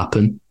 and it'll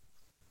happen.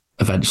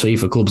 Eventually,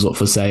 if a club's up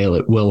for sale,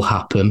 it will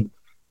happen.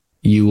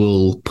 You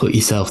will put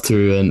yourself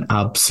through an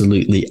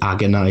absolutely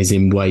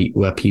agonising wait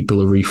where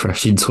people are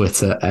refreshing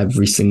Twitter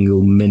every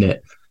single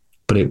minute,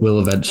 but it will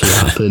eventually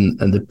happen.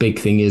 And the big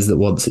thing is that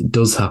once it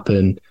does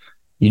happen,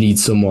 you need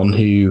someone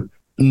who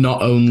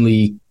not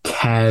only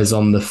cares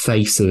on the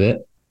face of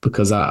it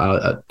because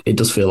it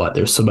does feel like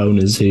there are some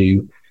owners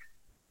who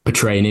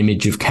portray an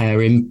image of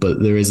caring,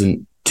 but there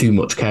isn't too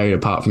much caring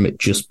apart from it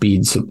just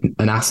being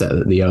an asset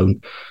that they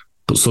own.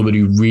 But somebody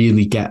who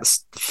really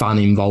gets fan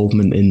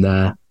involvement in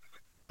there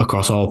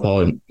across all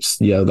points,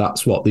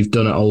 that's what they've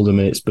done at Oldham,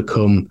 and it's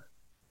become,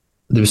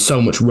 there's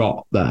so much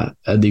rot there,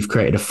 and they've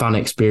created a fan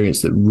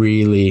experience that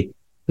really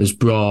has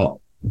brought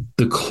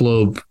the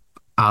club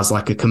as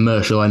like a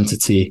commercial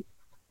entity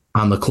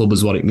and the club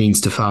as what it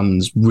means to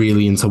fans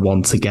really into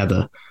one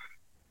together.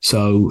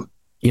 So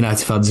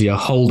United fans,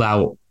 hold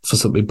out for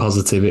something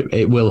positive.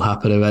 It will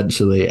happen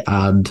eventually,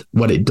 and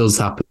when it does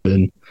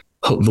happen,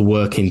 put the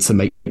work in to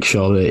make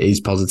sure that it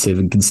is positive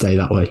and can stay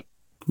that way.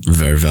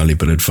 Very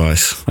valuable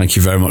advice. Thank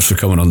you very much for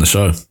coming on the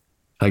show.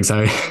 Thanks,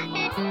 Harry.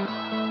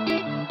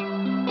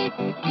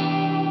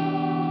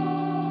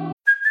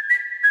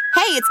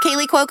 Hey, it's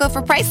Kaylee Cuoco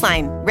for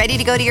Priceline. Ready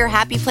to go to your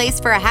happy place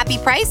for a happy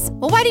price?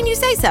 Well, why didn't you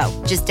say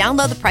so? Just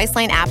download the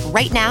Priceline app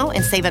right now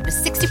and save up to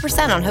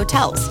 60% on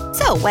hotels.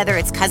 So whether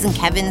it's Cousin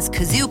Kevin's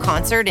Kazoo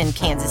Concert in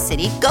Kansas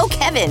City, go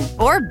Kevin,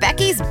 or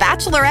Becky's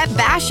Bachelorette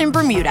Bash in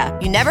Bermuda,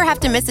 you never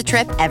have to miss a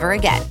trip ever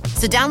again.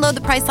 So download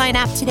the Priceline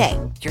app today.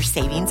 Your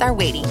savings are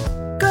waiting.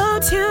 Go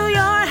to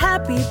your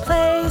happy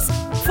place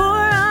for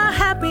a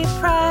happy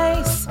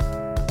price.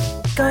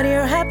 Go to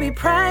your happy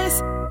price,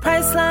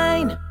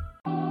 Priceline.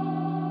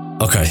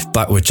 Okay,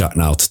 back with Jack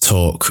now to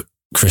talk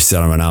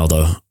Cristiano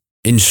Ronaldo.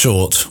 In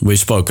short, we've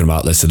spoken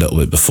about this a little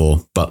bit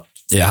before, but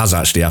it has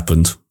actually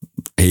happened.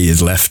 He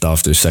has left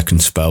after his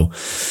second spell.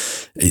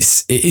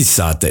 It is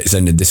sad that it's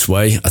ended this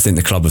way. I think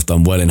the club have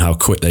done well in how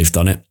quick they've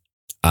done it,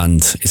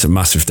 and it's a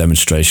massive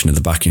demonstration of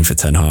the backing for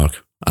Ten Hag,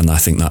 and I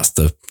think that's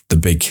the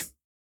big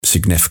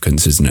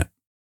significance, isn't it?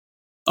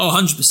 Oh,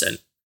 100%.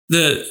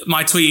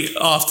 My tweet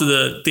after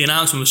the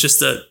announcement was just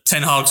that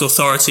Ten Hag's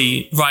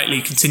authority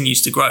rightly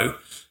continues to grow.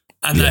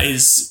 And that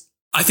is,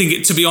 I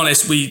think, to be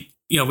honest, we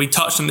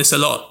touched on this a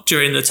lot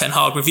during the Ten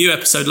Hag review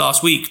episode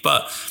last week,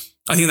 but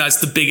I think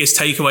that's the biggest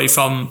takeaway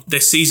from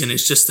this season.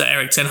 It's just that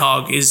Erik Ten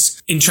Hag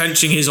is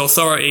entrenching his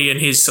authority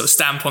and his sort of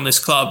stamp on this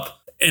club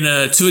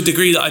to a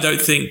degree that I don't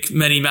think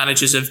many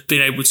managers have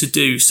been able to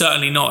do.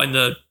 Certainly not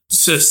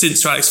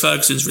since Sir Alex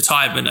Ferguson's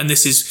retirement, and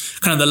this is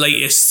kind of the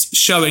latest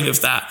showing of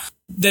that.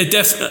 There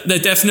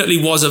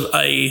definitely was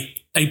a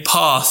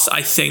path,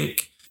 I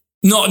think.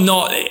 Not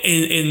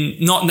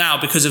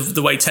now because of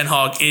the way Ten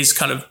Hag is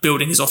kind of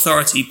building his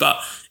authority, but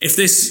if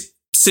this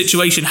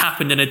situation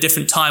happened in a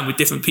different time with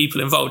different people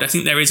involved, I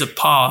think there is a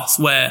path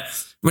where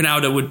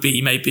Ronaldo would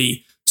be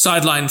maybe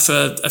sidelined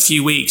for a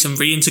few weeks and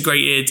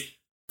reintegrated.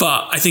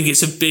 But I think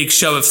it's a big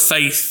show of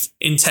faith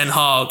in Ten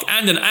Hag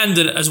and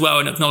as well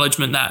an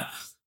acknowledgement that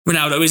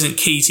Ronaldo isn't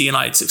key to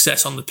United's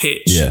success on the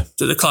pitch. Yeah.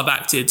 That the club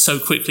acted so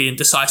quickly and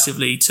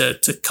decisively to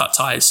cut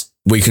ties.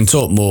 We can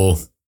talk more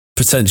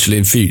potentially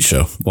in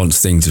future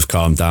once things have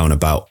calmed down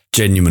about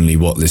genuinely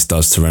what this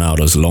does to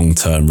Ronaldo's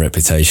long-term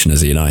reputation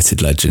as a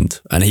United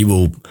legend. And he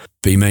will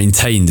be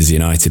maintained as a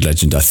United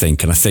legend, I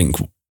think. And I think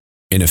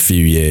in a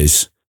few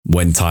years,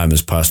 when time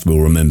has passed, we'll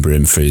remember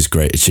him for his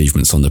great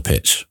achievements on the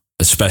pitch,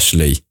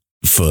 especially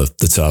for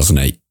the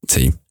 2008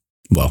 team.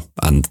 Well,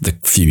 and the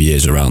few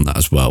years around that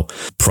as well.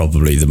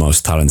 Probably the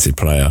most talented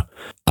player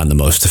and the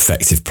most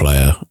effective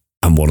player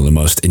and one of the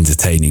most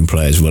entertaining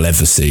players we'll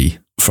ever see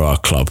for our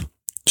club.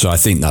 So I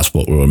think that's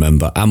what we'll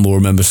remember. And we'll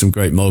remember some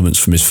great moments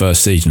from his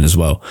first season as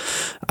well.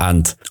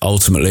 And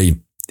ultimately,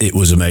 it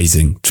was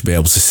amazing to be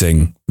able to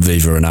sing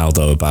Viva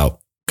Ronaldo about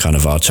kind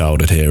of our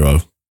childhood hero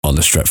on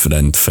the Stretford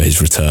end for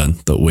his return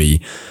that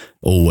we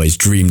always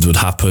dreamed would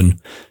happen,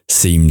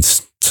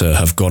 seemed to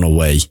have gone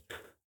away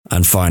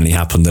and finally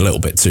happened a little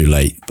bit too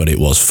late, but it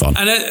was fun.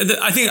 And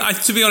I think,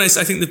 to be honest,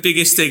 I think the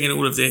biggest thing in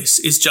all of this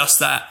is just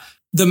that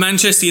the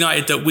Manchester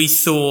United that we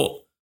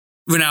thought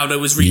Ronaldo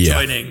was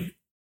rejoining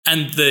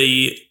and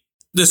the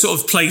sort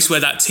of place where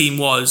that team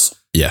was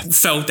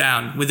fell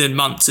down within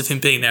months of him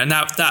being there. And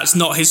that's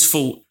not his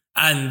fault.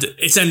 And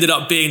it's ended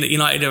up being that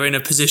United are in a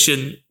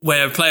position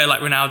where a player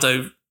like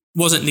Ronaldo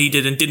wasn't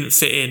needed and didn't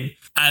fit in.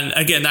 And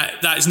again,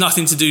 that is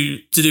nothing to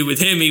do with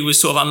him. He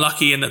was sort of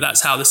unlucky and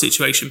that's how the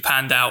situation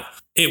panned out.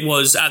 It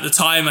was at the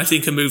time, I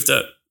think, a move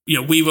that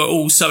we were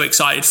all so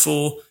excited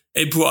for.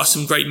 It brought us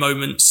some great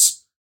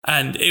moments.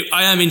 And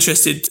I am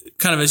interested,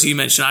 kind of as you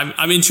mentioned,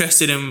 I'm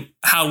interested in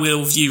how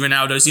we'll view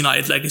Ronaldo's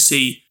United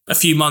legacy a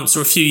few months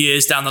or a few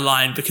years down the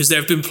line, because there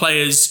have been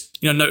players,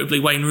 notably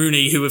Wayne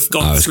Rooney, who have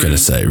gone through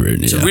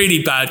some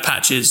really bad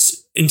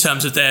patches in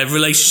terms of their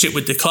relationship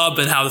with the club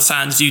and how the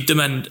fans viewed them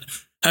and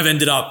have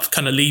ended up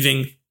kind of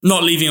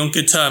not leaving on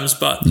good terms,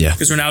 but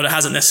because Ronaldo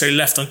hasn't necessarily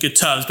left on good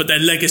terms, but their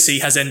legacy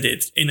has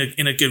ended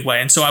in a good way.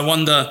 And so I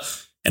wonder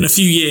in a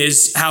few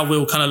years how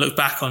we'll kind of look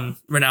back on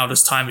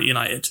Ronaldo's time at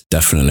United.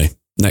 Definitely.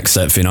 Next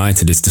step for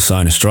United is to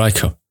sign a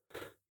striker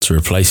to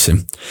replace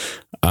him.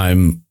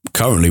 I'm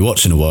currently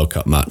watching a World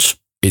Cup match.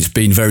 It's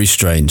been very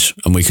strange,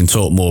 and we can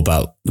talk more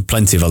about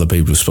plenty of other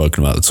people who've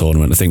spoken about the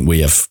tournament. I think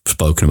we have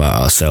spoken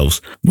about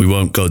ourselves. We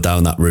won't go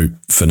down that route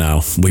for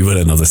now. We will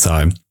another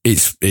time.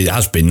 it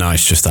has been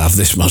nice just to have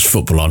this much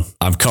football on.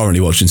 I'm currently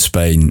watching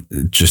Spain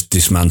just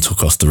dismantle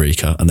Costa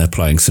Rica, and they're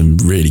playing some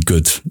really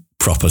good,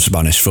 proper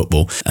Spanish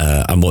football.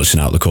 I'm watching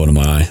out the corner of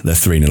my eye. They're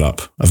 3-0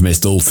 up. I've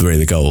missed all 3 of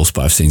the goals,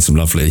 but I've seen some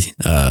lovely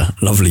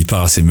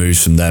passing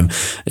moves from them.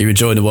 Are you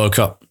enjoying the World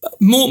Cup?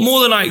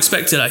 More than I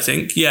expected, I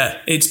think. Yeah,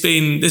 there's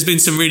been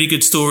some really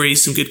good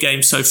stories, some good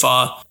games so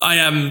far. I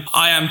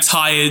am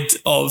tired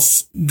of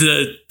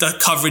the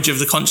coverage of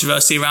the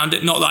controversy around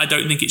it. Not that I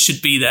don't think it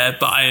should be there,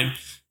 but I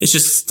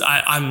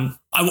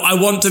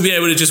want to be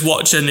able to just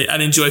watch and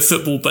enjoy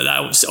football, but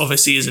that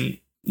obviously isn't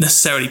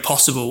necessarily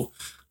possible.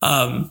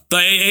 But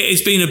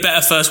it's been a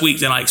better first week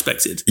than I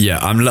expected. Yeah,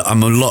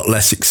 I'm a lot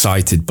less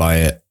excited by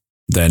it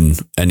than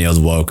any other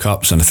World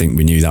Cups, and I think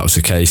we knew that was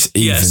the case.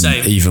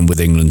 Even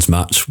with England's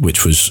match,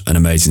 which was an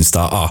amazing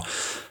start.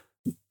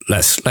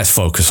 Let's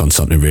focus on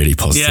something really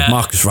positive. Yeah.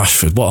 Marcus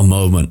Rashford, what a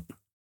moment!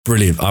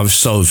 Brilliant. I was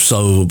so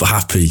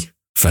happy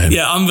for him.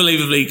 Yeah,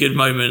 unbelievably good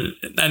moment,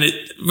 and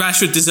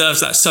Rashford deserves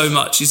that so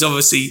much. He's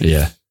obviously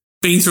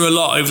been through a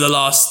lot over the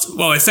last,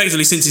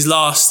 effectively since his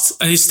last,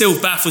 and it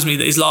still baffles me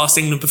that his last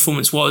England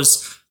performance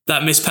was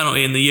that missed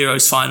penalty in the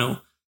Euros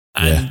final,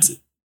 and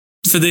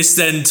for this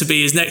then to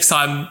be his next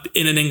time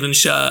in an England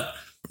shirt.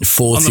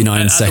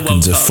 49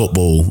 seconds of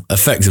football,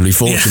 effectively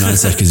 49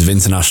 seconds of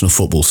international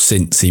football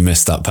since he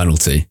missed that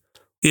penalty.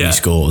 Yeah. He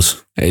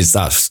scores. It's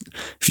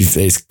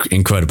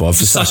incredible.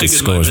 For Saka to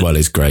score as well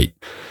is great.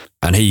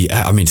 And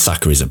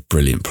Saka is a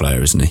brilliant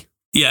player, isn't he?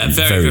 Yeah,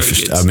 very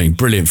good.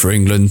 Brilliant for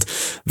England.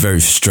 Very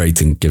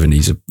frustrating given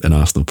he's an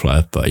Arsenal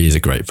player, but he is a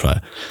great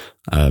player.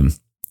 And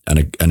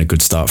a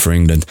good start for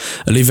England.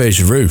 Olivier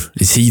Giroud,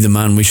 is he the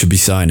man we should be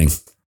signing?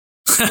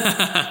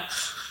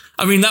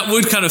 That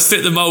would kind of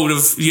fit the mould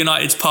of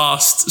United's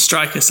past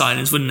striker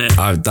signings, wouldn't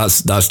it?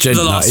 That's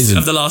genuine.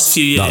 Of the last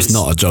few years. That's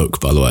not a joke,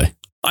 by the way.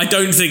 I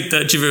don't think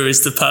that Giroud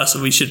is the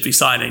person we should be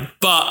signing,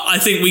 but I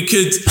think we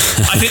could.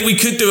 I think we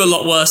could do a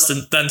lot worse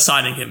than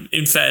signing him.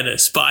 In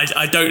fairness, but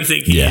I don't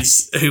think he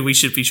is who we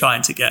should be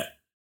trying to get.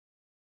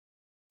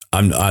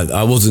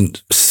 I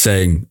wasn't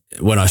saying,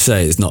 when I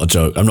say it's not a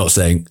joke, I'm not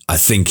saying I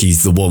think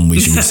he's the one we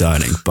should be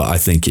signing, but I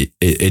think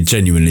it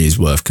genuinely is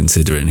worth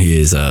considering. He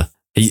is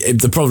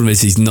the problem is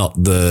he's not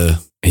the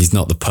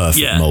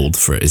perfect mould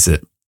for it, is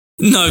it?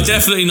 No,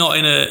 definitely not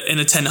in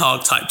a Ten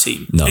Hag type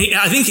team. No.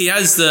 I think he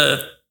has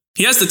the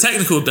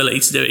technical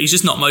ability to do it. He's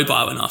just not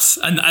mobile enough,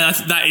 and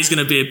that is going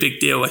to be a big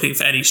deal, I think,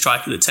 for any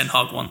striker that Ten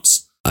Hag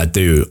wants. I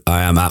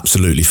am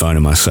absolutely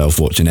finding myself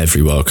watching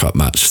every World Cup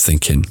match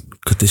thinking,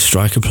 could this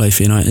striker play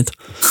for United?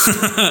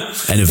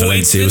 And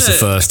Valencia was the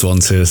first one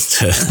to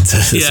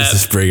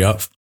spring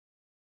up.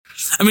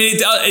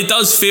 It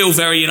does feel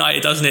very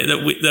United, doesn't it?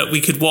 That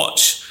we could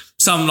watch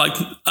some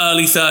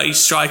early 30s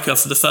striker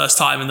for the first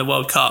time in the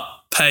World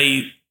Cup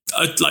pay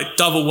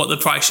double what the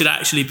price should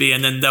actually be,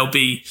 and then they'll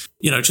be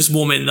just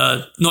warming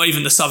not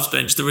even the subs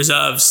bench, the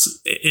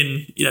reserves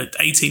in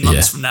 18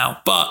 months from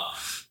now. But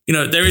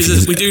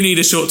we do need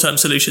a short-term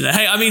solution there.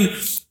 Hey,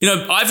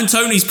 Ivan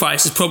Toney's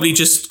price has probably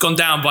just gone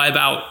down by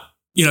about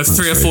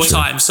 3 or 4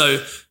 times.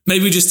 So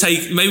maybe we just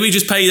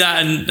pay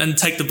that and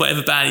take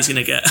whatever ban he's going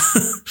to get.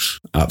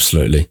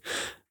 Absolutely.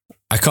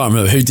 I can't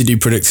remember, who did you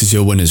predict as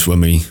your winners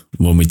when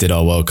we did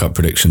our World Cup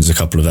predictions a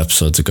couple of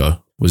episodes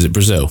ago? Was it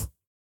Brazil?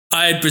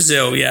 I had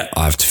Brazil, yeah.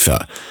 I have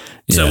to.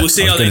 So we'll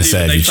see how they do. I was going to say,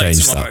 have you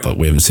changed that? But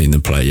we haven't seen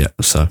them play yet.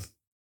 So.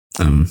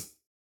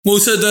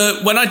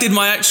 When I did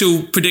my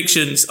actual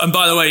predictions, and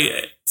by the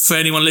way, for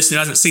anyone listening who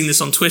hasn't seen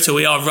this on Twitter,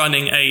 we are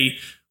running a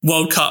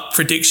World Cup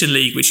prediction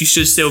league, which you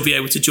should still be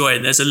able to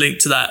join. There's a link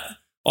to that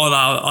on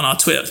our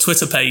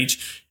Twitter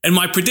page. And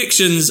my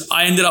predictions,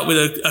 I ended up with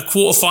a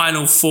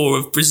quarterfinal for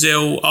of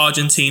Brazil,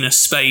 Argentina,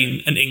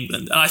 Spain, and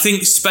England. And I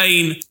think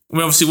Spain,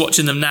 we're obviously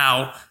watching them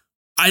now.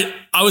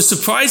 I was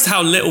surprised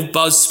how little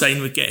buzz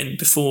Spain were getting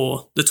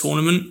before the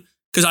tournament,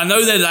 because I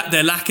know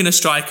they're lacking a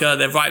striker.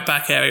 Their right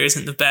back area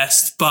isn't the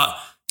best, but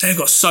they've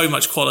got so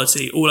much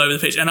quality all over the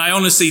pitch. And I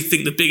honestly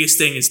think the biggest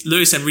thing is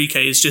Luis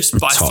Enrique is just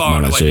by far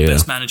and away the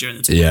best manager in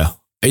the tournament. Yeah.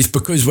 It's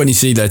because when you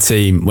see their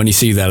team, when you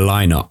see their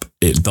lineup,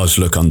 it does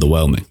look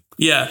underwhelming.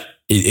 Yeah.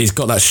 It's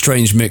got that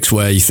strange mix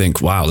where you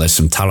think, wow, there's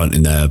some talent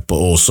in there, but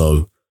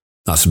also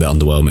that's a bit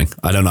underwhelming.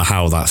 I don't know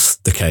how that's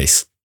the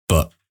case,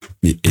 but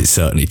it's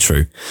certainly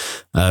true.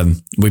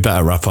 We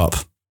better wrap up.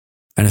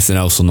 Anything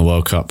else on the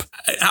World Cup?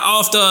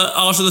 After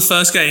the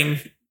first game,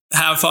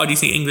 how far do you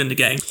think England are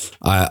getting?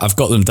 I've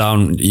got them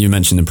down. You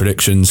mentioned the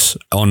predictions.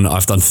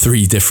 I've done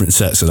 3 different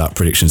sets of that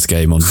predictions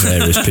game on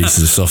various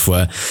pieces of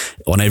software.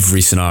 On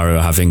every scenario,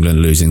 I have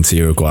England losing to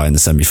Uruguay in the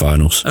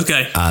semi-finals.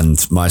 Okay.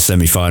 And my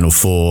semi-final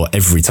for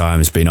every time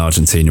has been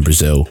Argentina,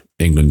 Brazil,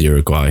 England,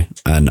 Uruguay,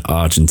 and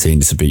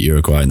Argentina to beat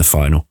Uruguay in the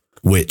final,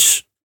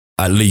 which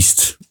at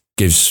least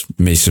gives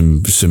me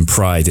some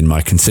pride in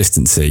my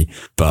consistency.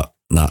 But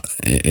that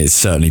it's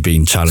certainly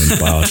been challenged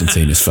by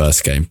Argentina's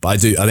first game. But I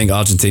think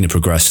Argentina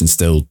progress and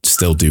still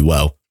do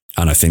well.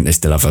 And I think they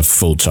still have a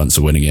full chance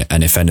of winning it.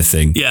 And if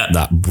anything,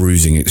 that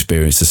bruising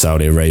experience to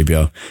Saudi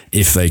Arabia,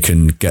 if they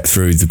can get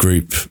through the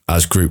group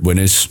as group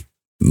winners,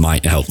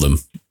 might help them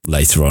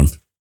later on.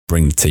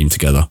 bring the team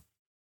together.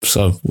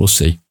 So we'll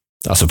see.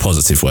 That's a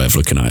positive way of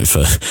looking at it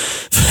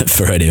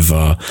for any of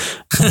our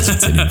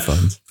Argentinian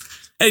fans.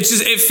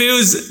 It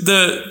feels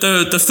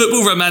the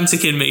football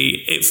romantic in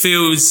me.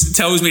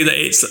 Tells me that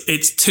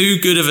it's too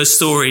good of a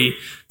story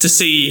to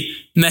see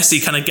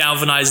Messi kind of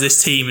galvanize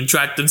this team and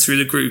drag them through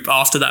the group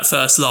after that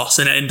first loss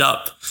and end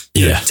up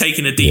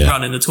taking a deep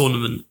run in the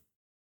tournament.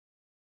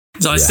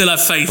 So I still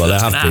have faith. Well, there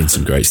have been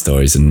some great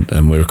stories,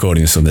 and we're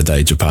recording this on the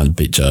day Japan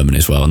beat Germany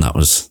as well, and that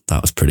was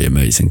pretty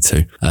amazing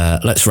too.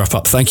 Let's wrap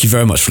up. Thank you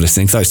very much for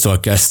listening. Thanks to our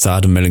guests, to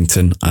Adam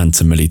Millington and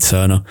to Millie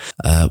Turner.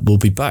 We'll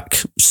be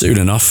back soon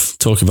enough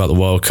talking about the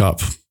World Cup,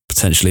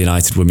 potentially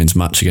United women's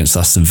match against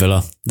Aston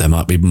Villa. There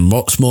might be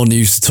lots more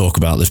news to talk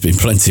about. There's been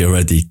plenty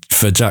already.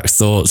 For Jack's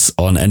thoughts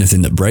on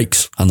anything that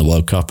breaks and the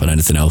World Cup and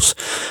anything else,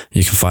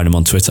 you can find him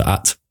on Twitter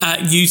at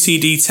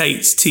UTD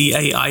Tate,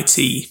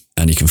 TAIT.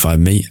 And you can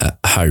find me at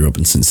Harry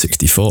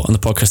Robinson64 and the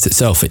podcast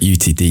itself at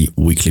UTD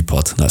Weekly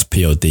Pod. That's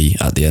POD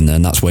at the end there,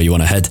 and that's where you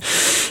want to head.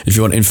 If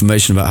you want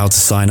information about how to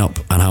sign up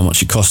and how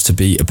much it costs to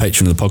be a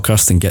patron of the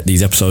podcast and get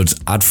these episodes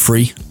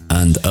ad-free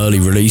and early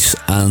release,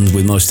 and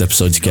with most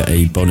episodes you get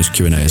a bonus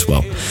Q&A as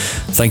well.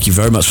 Thank you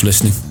very much for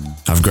listening.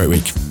 Have a great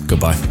week.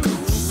 Goodbye.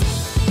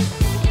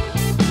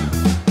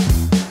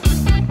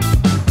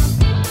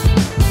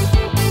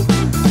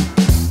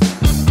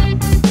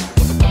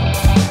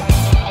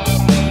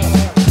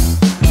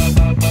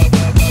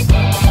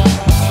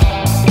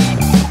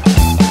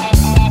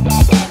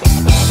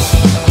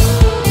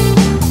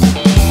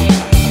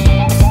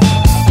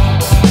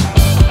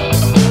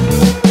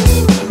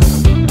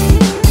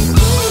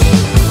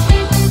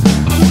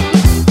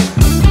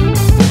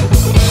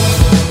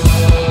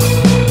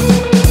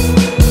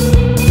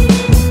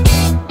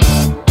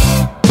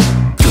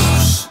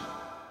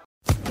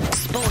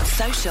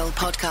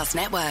 Podcast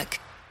Network.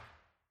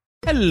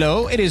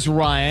 Hello, it is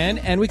Ryan,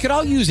 and we could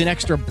all use an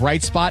extra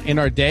bright spot in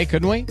our day,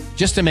 couldn't we?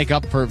 Just to make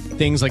up for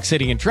things like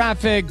sitting in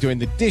traffic, doing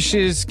the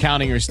dishes,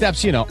 counting your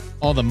steps,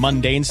 all the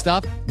mundane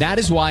stuff. That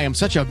is why I'm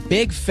such a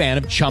big fan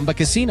of Chumba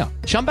Casino.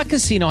 Chumba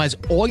Casino has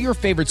all your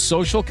favorite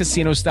social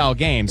casino style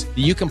games that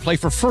you can play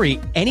for free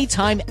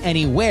anytime,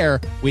 anywhere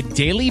with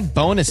daily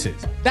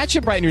bonuses. That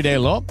should brighten your day a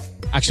little.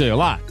 Actually, a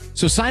lot.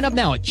 So sign up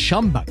now at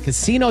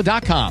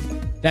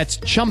ChumbaCasino.com. That's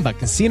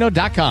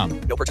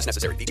ChumbaCasino.com. No purchase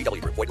necessary.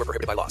 VGW Group. Void where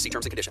prohibited by law. See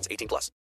terms and conditions. 18+.